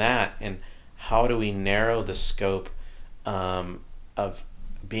focus on that, and how do we narrow the scope of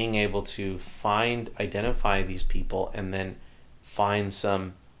being able to identify these people, and then find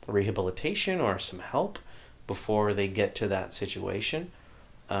some rehabilitation or some help before they get to that situation.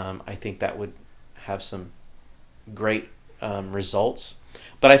 I think that would have some great results.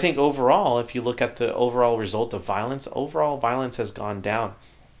 But I think overall, if you look at the overall result of violence, overall violence has gone down.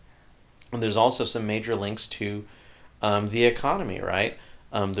 And there's also some major links to the economy, right?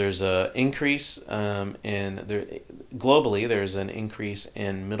 There's an increase globally. There's an increase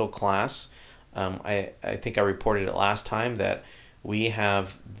in middle class. I think I reported it last time that we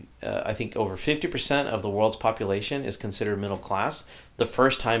have, I think over 50% of the world's population is considered middle class. The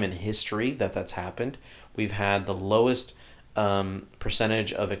first time in history that that's happened. We've had the lowest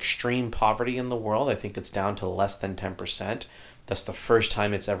percentage of extreme poverty in the world. I think it's down to less than 10%. That's the first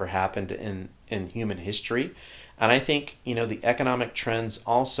time it's ever happened in human history. And I think, the economic trends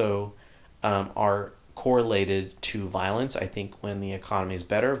also are correlated to violence. I think when the economy is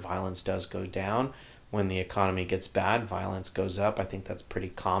better, violence does go down. When the economy gets bad, violence goes up. I think that's pretty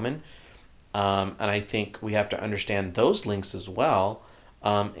common. And I think we have to understand those links as well.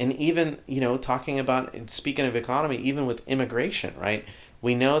 And even, talking about, speaking of economy, even with immigration, right?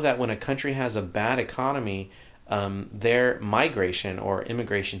 We know that when a country has a bad economy, their migration or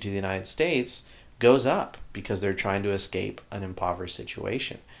immigration to the United States goes up because they're trying to escape an impoverished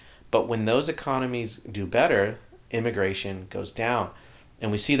situation. But when those economies do better, immigration goes down.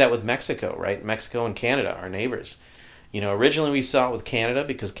 And we see that with Mexico, right? Mexico and Canada, our neighbors. Originally we saw it with Canada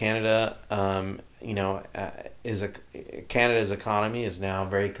because Canada, Canada's economy is now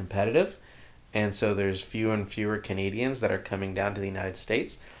very competitive. And so there's fewer and fewer Canadians that are coming down to the United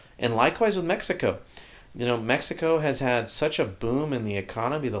States. And likewise with Mexico. Mexico has had such a boom in the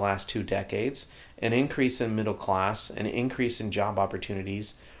economy the last 2 decades, an increase in middle class, an increase in job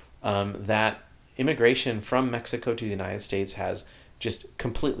opportunities, that immigration from Mexico to the United States has just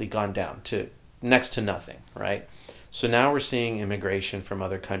completely gone down to next to nothing, right? So now we're seeing immigration from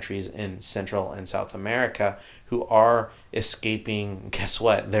other countries in Central and South America who are escaping, guess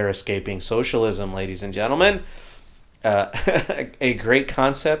what? They're escaping socialism, ladies and gentlemen. A great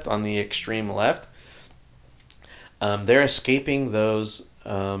concept on the extreme left. They're escaping those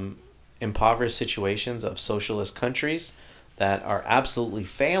impoverished situations of socialist countries that are absolutely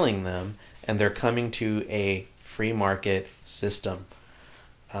failing them, and they're coming to a free market system.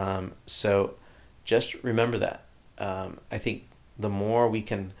 So just remember that. I think the more we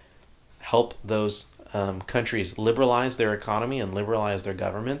can help those countries liberalize their economy and liberalize their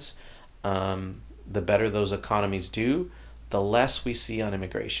governments, the better those economies do, the less we see on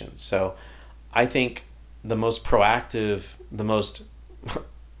immigration. So I think the most proactive, the most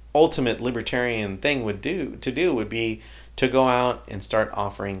ultimate libertarian thing would be to go out and start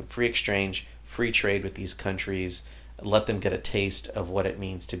offering free exchange, free trade with these countries, let them get a taste of what it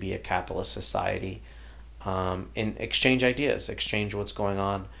means to be a capitalist society, and exchange ideas, exchange what's going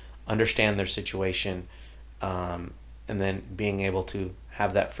on, understand their situation, and then being able to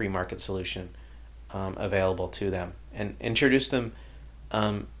have that free market solution available to them, and introduce them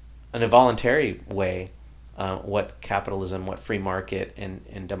in a voluntary way what capitalism, what free market,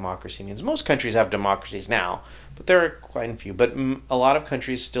 and democracy means. Most countries have democracies now, but there are quite a few. But a lot of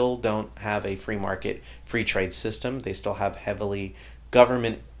countries still don't have a free market, free trade system. They still have heavily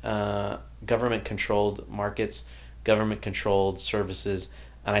government controlled markets, government controlled services.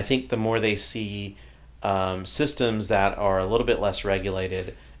 And I think the more they see systems that are a little bit less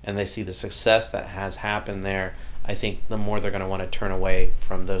regulated, and they see the success that has happened there, I think the more they're going to want to turn away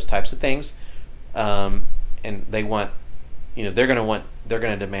from those types of things. And they want, they're going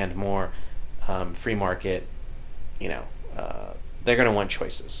to demand more free market. They're going to want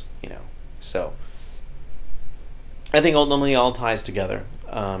choices. So I think ultimately all ties together.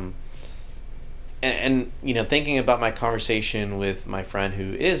 And thinking about my conversation with my friend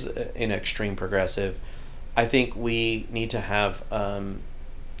who is an extreme progressive, I think we need to have kind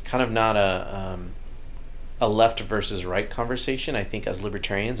of not a left versus right conversation. I think as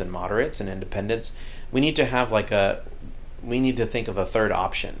libertarians and moderates and independents, we need to have we need to think of a third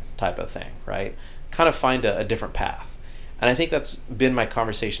option type of thing, right? Kind of find a different path. And I think that's been my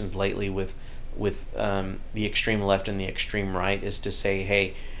conversations lately with the extreme left and the extreme right, is to say,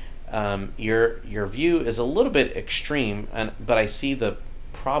 hey, your view is a little bit extreme, but I see the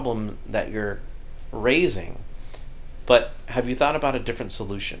problem that you're raising. But have you thought about a different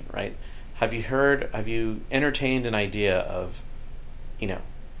solution, right? Have you entertained an idea of,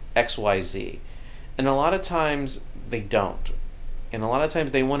 XYZ? And a lot of times they don't. And a lot of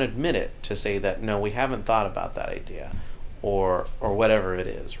times they won't admit it, to say that, no, we haven't thought about that idea, or whatever it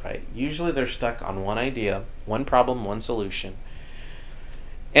is, right? Usually they're stuck on one idea, one problem, one solution,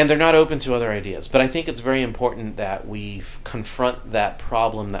 and they're not open to other ideas. But I think it's very important that we confront that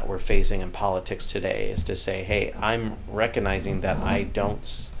problem that we're facing in politics today, is to say, hey, I'm recognizing that I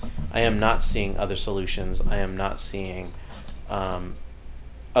am not seeing other solutions. I am not seeing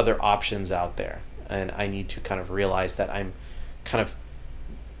other options out there. And I need to kind of realize that I'm kind of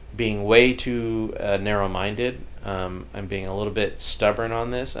being way too narrow-minded. I'm being a little bit stubborn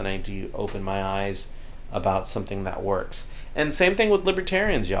on this, and I need to open my eyes about something that works. And same thing with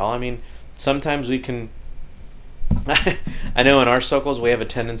libertarians, y'all. I mean, sometimes we can... I know in our circles we have a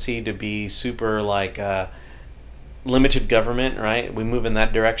tendency to be super limited government, right? We move in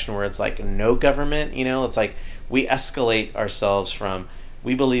that direction where it's like no government, it's like we escalate ourselves from,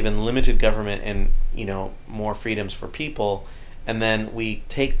 we believe in limited government and, more freedoms for people, and then we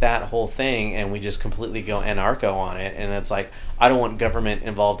take that whole thing and we just completely go anarcho on it, and it's like, I don't want government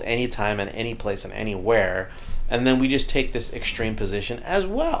involved anytime and any place and anywhere. And then we just take this extreme position as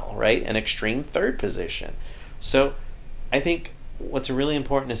well, right? An extreme third position. So I think what's really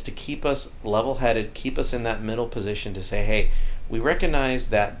important is to keep us level-headed, keep us in that middle position to say, hey, we recognize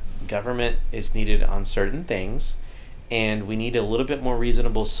that government is needed on certain things, and we need a little bit more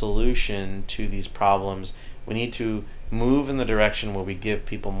reasonable solution to these problems. We need to move in the direction where we give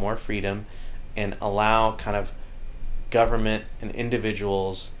people more freedom and allow kind of government and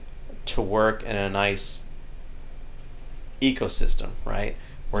individuals to work in a nice ecosystem, right?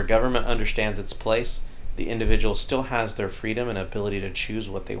 Where government understands its place, the individual still has their freedom and ability to choose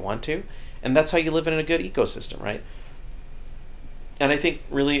what they want to, and that's how you live in a good ecosystem, right? And I think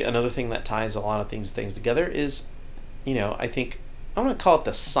really another thing that ties a lot of things together is, I think, I'm going to call it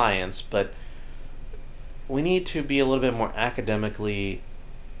the science, but we need to be a little bit more academically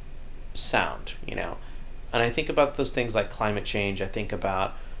sound, and I think about those things like climate change. I think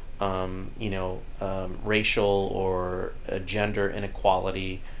about racial or gender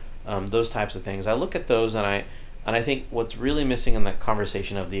inequality, those types of things. I look at those, and I think what's really missing in that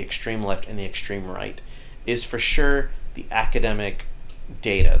conversation of the extreme left and the extreme right is for sure the academic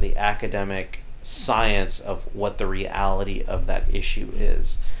data, the academic science of what the reality of that issue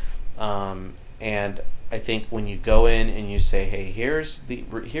is. And I think when you go in and you say, hey, here's the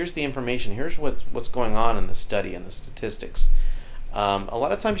information, here's what's going on in the study and the statistics, a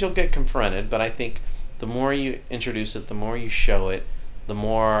lot of times you'll get confronted, but I think the more you introduce it, the more you show it, the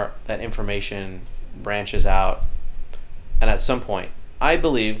more that information branches out. And at some point, I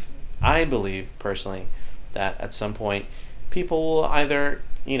believe personally that at some point people will either,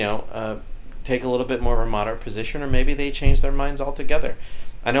 take a little bit more of a moderate position, or maybe they change their minds altogether.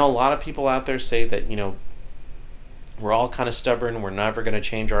 I know a lot of people out there say that, we're all kind of stubborn, we're never going to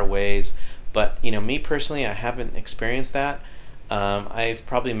change our ways. But, me personally, I haven't experienced that. I've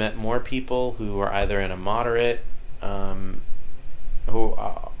probably met more people who are either in a moderate, either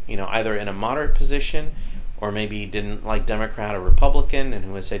in a moderate position, or maybe didn't like Democrat or Republican, and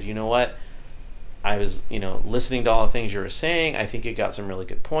who has said, you know what, I was, listening to all the things you were saying. I think you got some really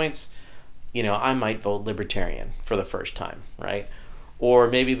good points. I might vote libertarian for the first time, right? Or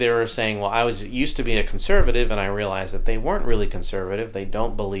maybe they were saying, well, I was used to be a conservative and I realized that they weren't really conservative. They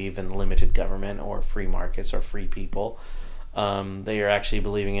don't believe in limited government or free markets or free people. They are actually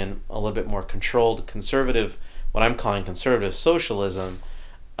believing in a little bit more controlled conservative, what I'm calling conservative socialism.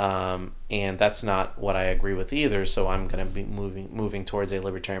 And that's not what I agree with either. So I'm going to be moving towards a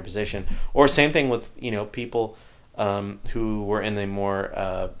libertarian position. Or same thing with people who were in a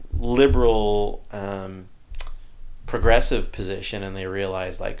more liberal, progressive position, and they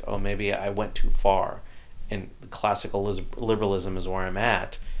realized like, oh, maybe I went too far, and classical liberalism is where I'm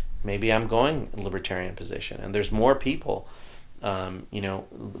at. Maybe I'm going libertarian position, and there's more people.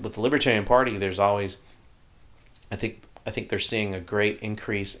 With the Libertarian Party, there's always, I think they're seeing a great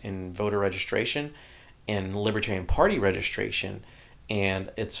increase in voter registration and Libertarian Party registration, and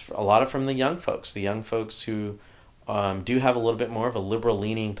it's a lot of from the young folks who do have a little bit more of a liberal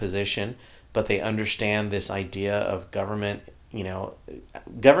leaning position, but they understand this idea of government.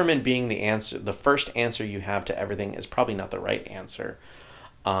 Government being the answer, the first answer you have to everything is probably not the right answer,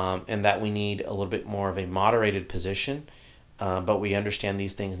 and that we need a little bit more of a moderated position. But we understand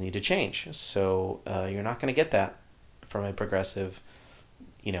these things need to change. So you're not going to get that from a progressive,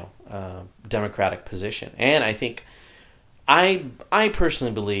 democratic position. And I think I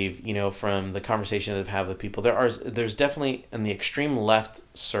personally believe, from the conversation that I've had with people, there's definitely in the extreme left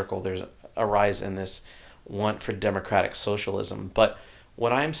circle, there's a rise in this want for democratic socialism. But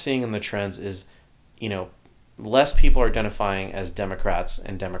what I'm seeing in the trends is, less people are identifying as Democrats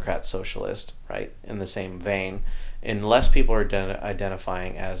and Democrat socialist, right, in the same vein, and less people are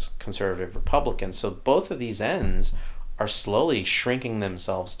identifying as conservative Republicans. So both of these ends are slowly shrinking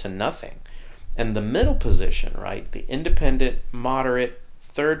themselves to nothing. And the middle position, right, the independent, moderate,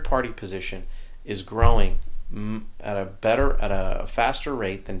 third party position is growing at a faster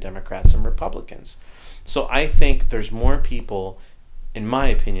rate than Democrats and Republicans. So I think there's more people, in my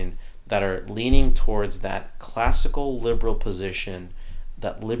opinion, that are leaning towards that classical liberal position,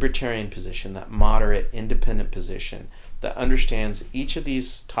 that libertarian position, that moderate independent position, that understands each of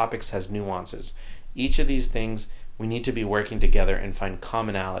these topics has nuances. Each of these things, we need to be working together and find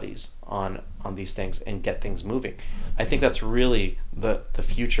commonalities on these things and get things moving. I think that's really the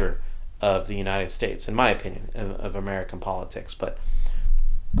future of the United States, in my opinion, of American politics. But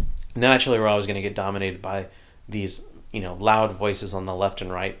naturally, we're always going to get dominated by these, loud voices on the left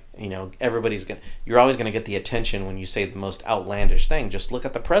and right. You're always going to get the attention when you say the most outlandish thing. Just look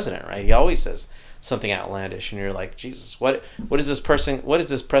at the president, right? He always says something outlandish, and you're like, Jesus, what is this president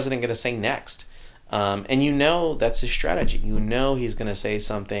going to say next? And that's his strategy. He's going to say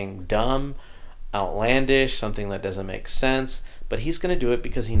something dumb, outlandish, something that doesn't make sense, but he's going to do it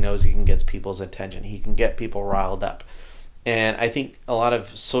because he knows he can get people's attention. He can get people riled up. And I think a lot of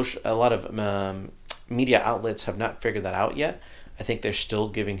media outlets have not figured that out yet. I think they're still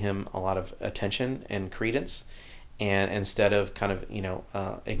giving him a lot of attention and credence, and instead of kind of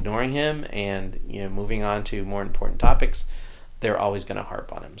ignoring him and moving on to more important topics, they're always going to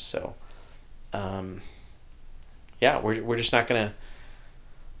harp on him. So we're just not gonna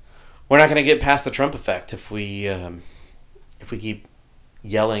get past the Trump effect if we keep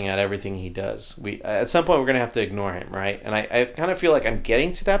yelling at everything he does. At some point we're gonna have to ignore him, right? And I kind of feel like I'm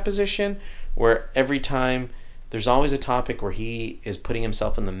getting to that position where every time there's always a topic where he is putting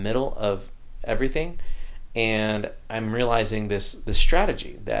himself in the middle of everything, and I'm realizing this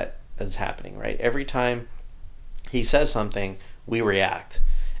strategy that's happening, right? Every time he says something, we react,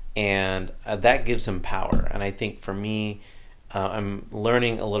 and that gives him power. And I think for me, I'm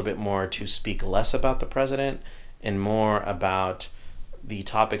learning a little bit more to speak less about the president and more about the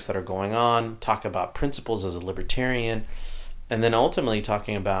topics that are going on, talk about principles as a libertarian, and then ultimately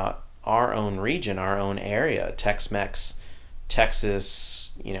talking about our own region, our own area, Tex-Mex,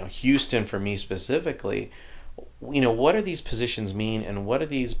 Texas, Houston for me specifically. What do these positions mean, and what do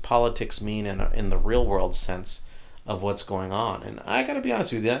these politics mean in the real world sense of what's going on? And I got to be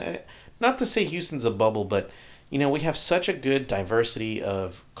honest with you, not to say Houston's a bubble, but we have such a good diversity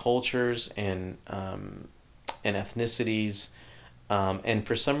of cultures and ethnicities, and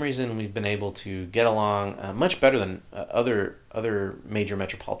for some reason we've been able to get along much better than other major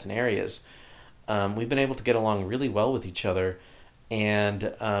metropolitan areas. We've been able to get along really well with each other, and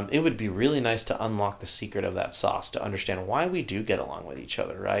it would be really nice to unlock the secret of that sauce to understand why we do get along with each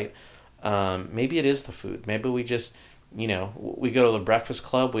other, right? Maybe it is the food. Maybe we just, we go to the breakfast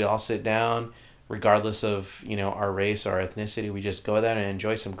club, we all sit down, regardless of, our race or ethnicity. We just go there and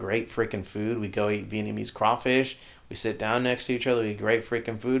enjoy some great freaking food. We go eat Vietnamese crawfish. We sit down next to each other, we eat great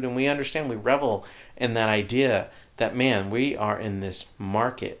freaking food, and we understand, we revel in that idea that, man, we are in this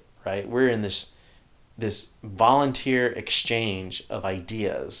market right? We're in this volunteer exchange of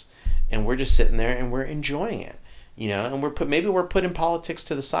ideas, and we're just sitting there and we're enjoying it, and maybe we're putting politics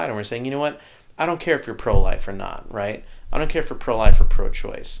to the side, and we're saying, you know what, I don't care if you're pro-life or not, right? I don't care if you're pro-life or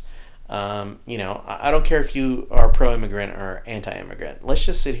pro-choice. I don't care if you are pro-immigrant or anti-immigrant. Let's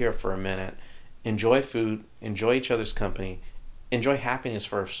just sit here for a minute, enjoy food, enjoy each other's company, enjoy happiness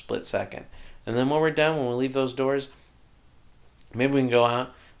for a split second. And then when we're done, when we leave those doors, maybe we can go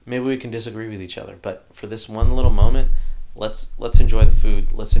out, maybe we can disagree with each other. But for this one little moment, let's enjoy the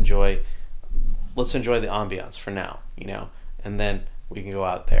food, let's enjoy the ambiance for now, and then we can go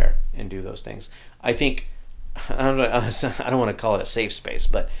out there and do those things. I think, I don't want to call it a safe space,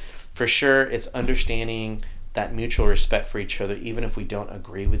 but for sure it's understanding that mutual respect for each other, even if we don't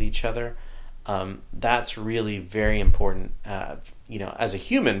agree with each other. That's really very important, as a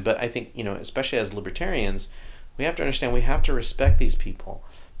human, but I think, especially as libertarians, we have to understand we have to respect these people.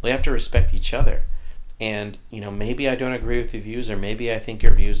 We have to respect each other. And, maybe I don't agree with your views, or maybe I think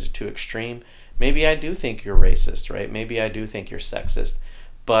your views are too extreme. Maybe I do think you're racist, right? Maybe I do think you're sexist.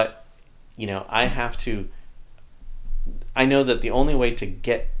 But, I know that the only way to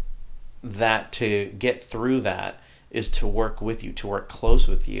get through that is to work with you, to work close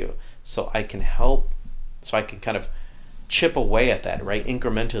with you, so I can kind of chip away at that, right?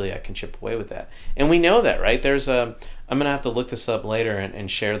 Incrementally, I can chip away with that. And we know that, right? I'm going to have to look this up later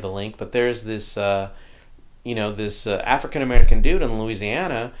and share the link, but there's this, this African-American dude in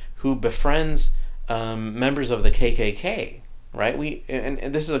Louisiana who befriends members of the KKK, right?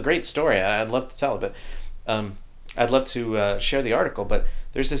 And this is a great story. I'd love to tell it, but I'd love to share the article. But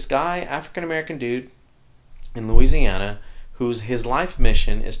there's this guy, African-American dude in Louisiana, his life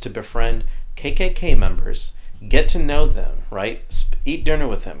mission is to befriend KKK members, get to know them, right? Eat dinner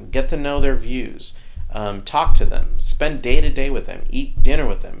with them, get to know their views, talk to them, spend day-to-day with them, eat dinner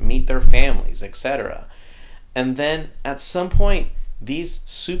with them, meet their families, etc. And then at some point, these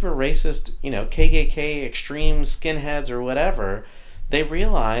super racist, KKK extreme skinheads or whatever, they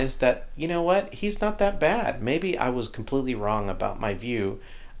realize that, you know what, he's not that bad. Maybe I was completely wrong about my view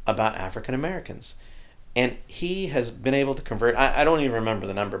about African Americans. And he has been able to convert, I don't even remember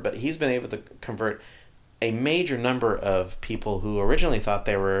the number, but he's been able to convert a major number of people who originally thought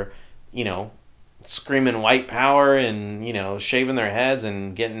they were, screaming white power and, shaving their heads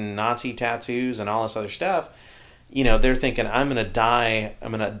and getting Nazi tattoos and all this other stuff. They're thinking, I'm a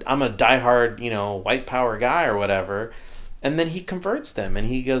diehard, white power guy or whatever. And then he converts them, and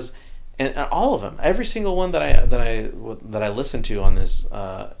he goes, and all of them, every single one that I listened to on this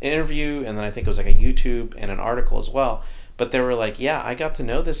interview, and then I think it was like a YouTube and an article as well. But they were like, yeah, I got to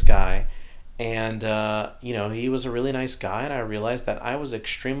know this guy, and he was a really nice guy, and I realized that I was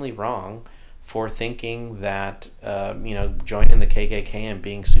extremely wrong for thinking that joining the KKK and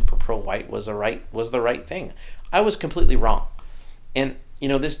being super pro-white was the right thing. I was completely wrong, and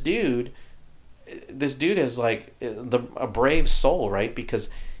this dude is like a brave soul, right? Because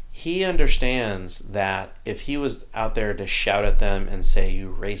he understands that if he was out there to shout at them and say,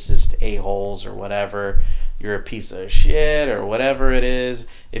 you racist a-holes or whatever, you're a piece of shit or whatever it is,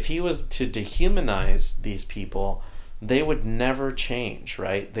 if he was to dehumanize these people, they would never change,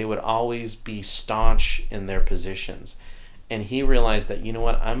 right? They would always be staunch in their positions. And he realized that, you know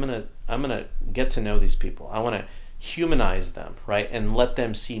what, I'm gonna get to know these people. I want to humanize them, right? And let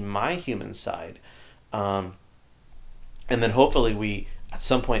them see my human side. And then hopefully we at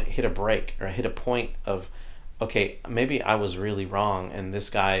some point hit a break or hit a point of, okay, maybe I was really wrong and this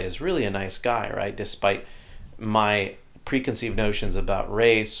guy is really a nice guy, right? Despite my preconceived notions about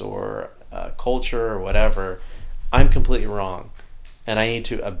race or culture or whatever, I'm completely wrong. And I need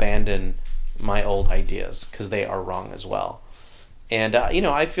to abandon my old ideas because they are wrong as well. And,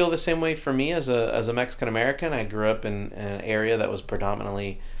 I feel the same way for me as a Mexican American. I grew up in an area that was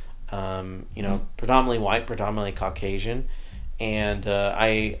predominantly white, predominantly Caucasian. And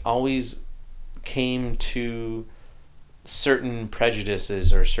I always came to certain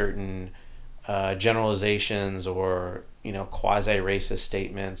prejudices or certain generalizations or, quasi-racist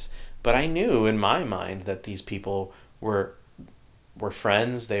statements. But I knew in my mind that these people were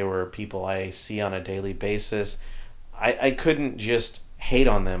friends. They were people I see on a daily basis. I couldn't just hate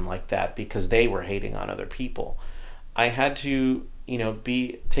on them like that because they were hating on other people. I had to,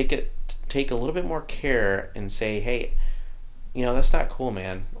 take a little bit more care and say, hey, that's not cool,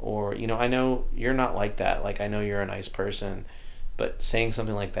 man. Or, I know you're not like that. Like, I know you're a nice person, but saying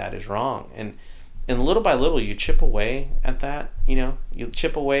something like that is wrong. And little by little, you chip away at that. You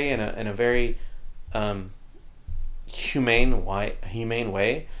chip away in a very humane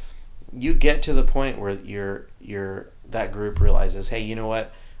way. You get to the point where that group realizes, hey, you know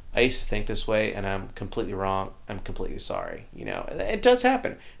what? I used to think this way and I'm completely wrong. I'm completely sorry. It does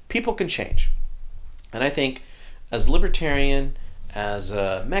happen. People can change. And I think as libertarian, as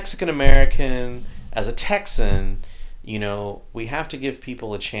a Mexican American, as a Texan, we have to give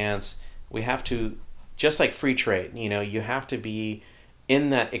people a chance. We have to, just like free trade, you have to be in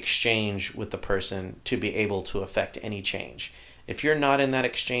that exchange with the person to be able to affect any change. If you're not in that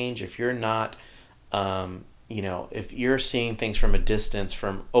exchange, if you're not, if you're seeing things from a distance,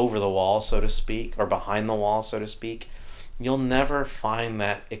 from over the wall, so to speak, or behind the wall, so to speak, you'll never find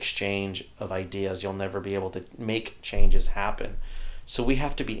that exchange of ideas. You'll never be able to make changes happen. So we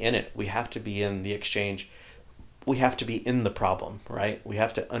have to be in it. We have to be in the exchange. We have to be in the problem, right? We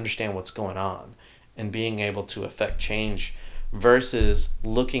have to understand what's going on and being able to affect change versus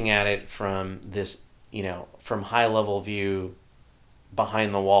looking at it from this, from high level view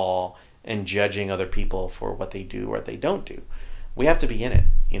behind the wall and judging other people for what they do or what they don't do. We have to be in it,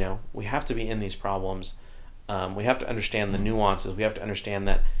 we have to be in these problems. We have to understand the nuances. We have to understand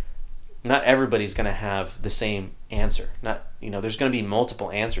that not everybody's going to have the same answer. There's going to be multiple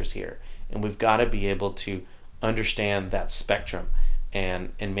answers here, and we've got to be able to understand that spectrum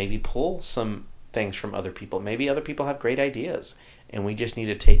and maybe pull some things from other people. Maybe other people have great ideas, and we just need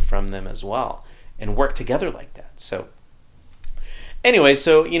to take from them as well and work together like that. So anyway,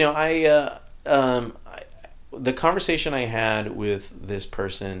 the conversation I had with this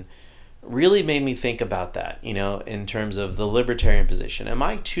person really made me think about that, in terms of the libertarian position. Am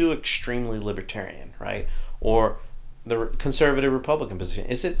I too extremely libertarian, right? Or the conservative Republican position?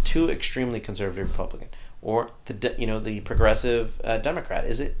 Is it too extremely conservative Republican? Or the progressive Democrat?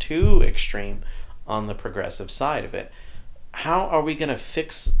 Is it too extreme on the progressive side of it? How are we going to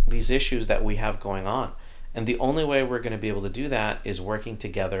fix these issues that we have going on? And the only way we're going to be able to do that is working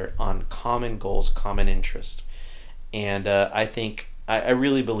together on common goals, common interest. And I think I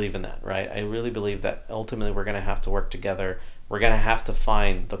really believe in that, right? I really believe that ultimately we're going to have to work together. We're going to have to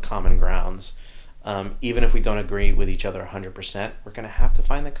find the common grounds. Even if we don't agree with each other 100%, we're going to have to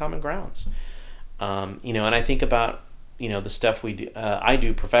find the common grounds. And I think about, the stuff we do, I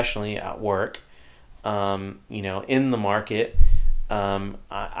do professionally at work, in the market.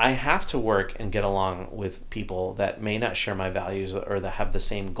 I have to work and get along with people that may not share my values or that have the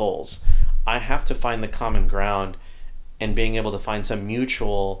same goals. I have to find the common ground and being able to find some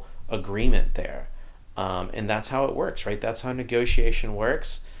mutual agreement there. And that's how it works, right? That's how negotiation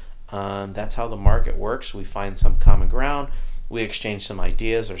works. That's how the market works. We find some common ground. We exchange some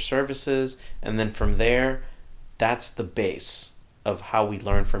ideas or services. And then from there, that's the base of how we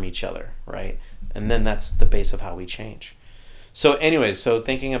learn from each other, right? And then that's the base of how we change. So anyways,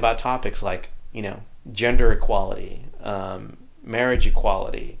 thinking about topics like, gender equality, marriage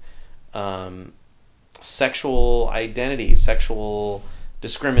equality, sexual identity, sexual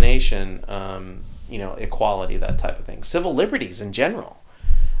discrimination, equality, that type of thing, civil liberties in general.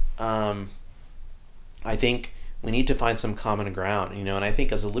 I think we need to find some common ground, and I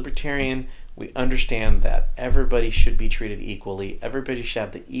think as a libertarian, we understand that everybody should be treated equally. Everybody should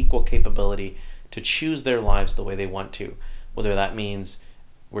have the equal capability to choose their lives the way they want to, whether that means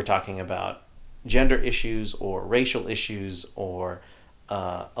we're talking about gender issues or racial issues or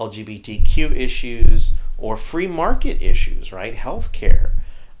LGBTQ issues or free market issues, right? Healthcare,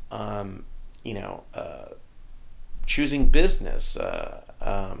 choosing business,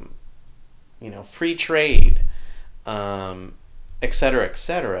 free trade, et cetera, et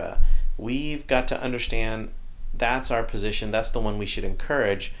cetera. We've got to understand that's our position. That's the one we should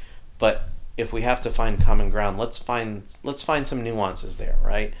encourage. But if we have to find common ground, let's find some nuances there,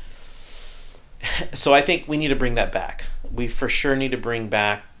 right? So I think we need to bring that back. We for sure need to bring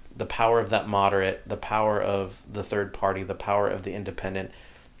back the power of that moderate, the power of the third party, the power of the independent,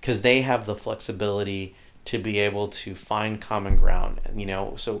 because they have the flexibility to be able to find common ground.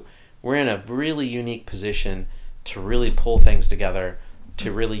 So we're in a really unique position to really pull things together,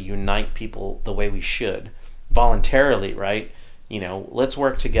 to really unite people the way we should, voluntarily, right? Let's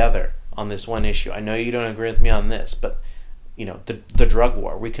work together on this one issue. I know you don't agree with me on this, but the drug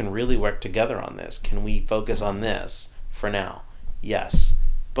war, we can really work together on this. Can we focus on this for now? Yes.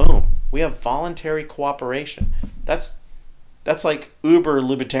 Boom. We have voluntary cooperation. That's like uber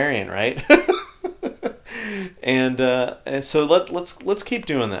libertarian, right? and so let's keep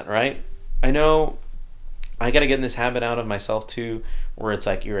doing that, right? I know I got to get in this habit out of myself too, where it's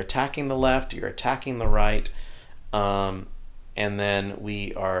like you're attacking the left, you're attacking the right, and then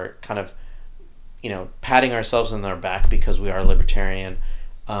we are kind of patting ourselves on our back because we are libertarian.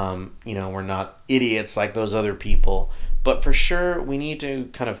 We're not idiots like those other people, but for sure we need to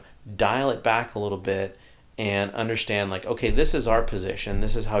kind of dial it back a little bit and understand, like, okay, this is our position.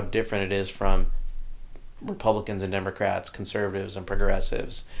 This is how different it is from Republicans and Democrats, conservatives and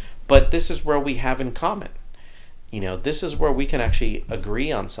progressives. But this is where we have in common. This is where we can actually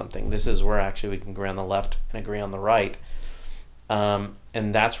agree on something. This is where actually we can agree on the left and agree on the right. And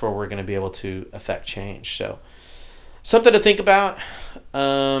that's where we're going to be able to affect change. So something to think about.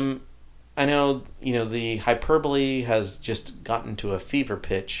 I know, the hyperbole has just gotten to a fever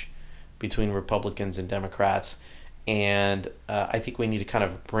pitch between Republicans and Democrats. And I think we need to kind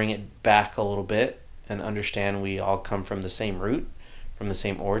of bring it back a little bit and understand we all come from the same root, from the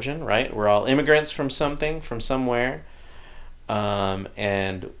same origin, right? We're all immigrants from something, from somewhere.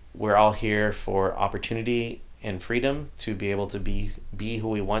 And we're all here for opportunity and freedom to be able to be who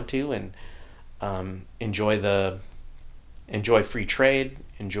we want to, and enjoy free trade,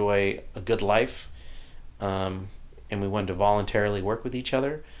 enjoy a good life, and we want to voluntarily work with each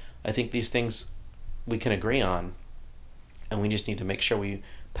other. I think these things we can agree on, and we just need to make sure we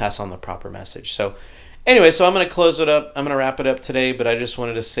pass on the proper message. So anyway, so I'm going to close it up. I'm going to wrap it up today, but I just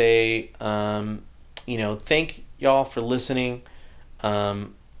wanted to say, thank y'all for listening.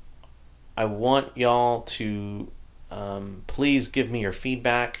 I want y'all to please give me your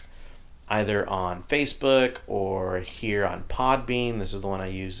feedback, either on Facebook or here on Podbean. This is the one I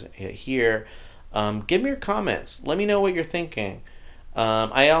use here. Give me your comments. Let me know what you're thinking.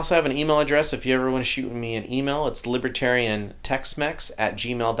 I also have an email address if you ever want to shoot me an email. It's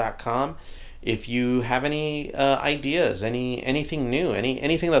libertariantextmex@gmail.com. If you have any ideas, anything new,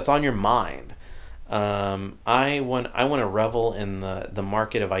 anything that's on your mind, I want to revel in the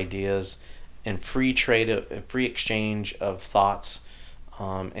market of ideas and free trade, free exchange of thoughts,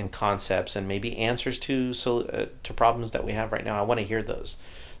 and concepts, and maybe answers to problems that we have right now. I want to hear those.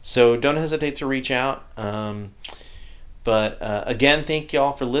 So don't hesitate to reach out. But again, thank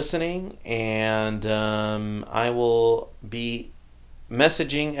y'all for listening, and I will be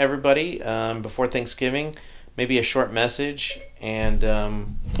messaging everybody before Thanksgiving, maybe a short message, and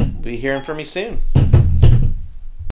be hearing from me soon.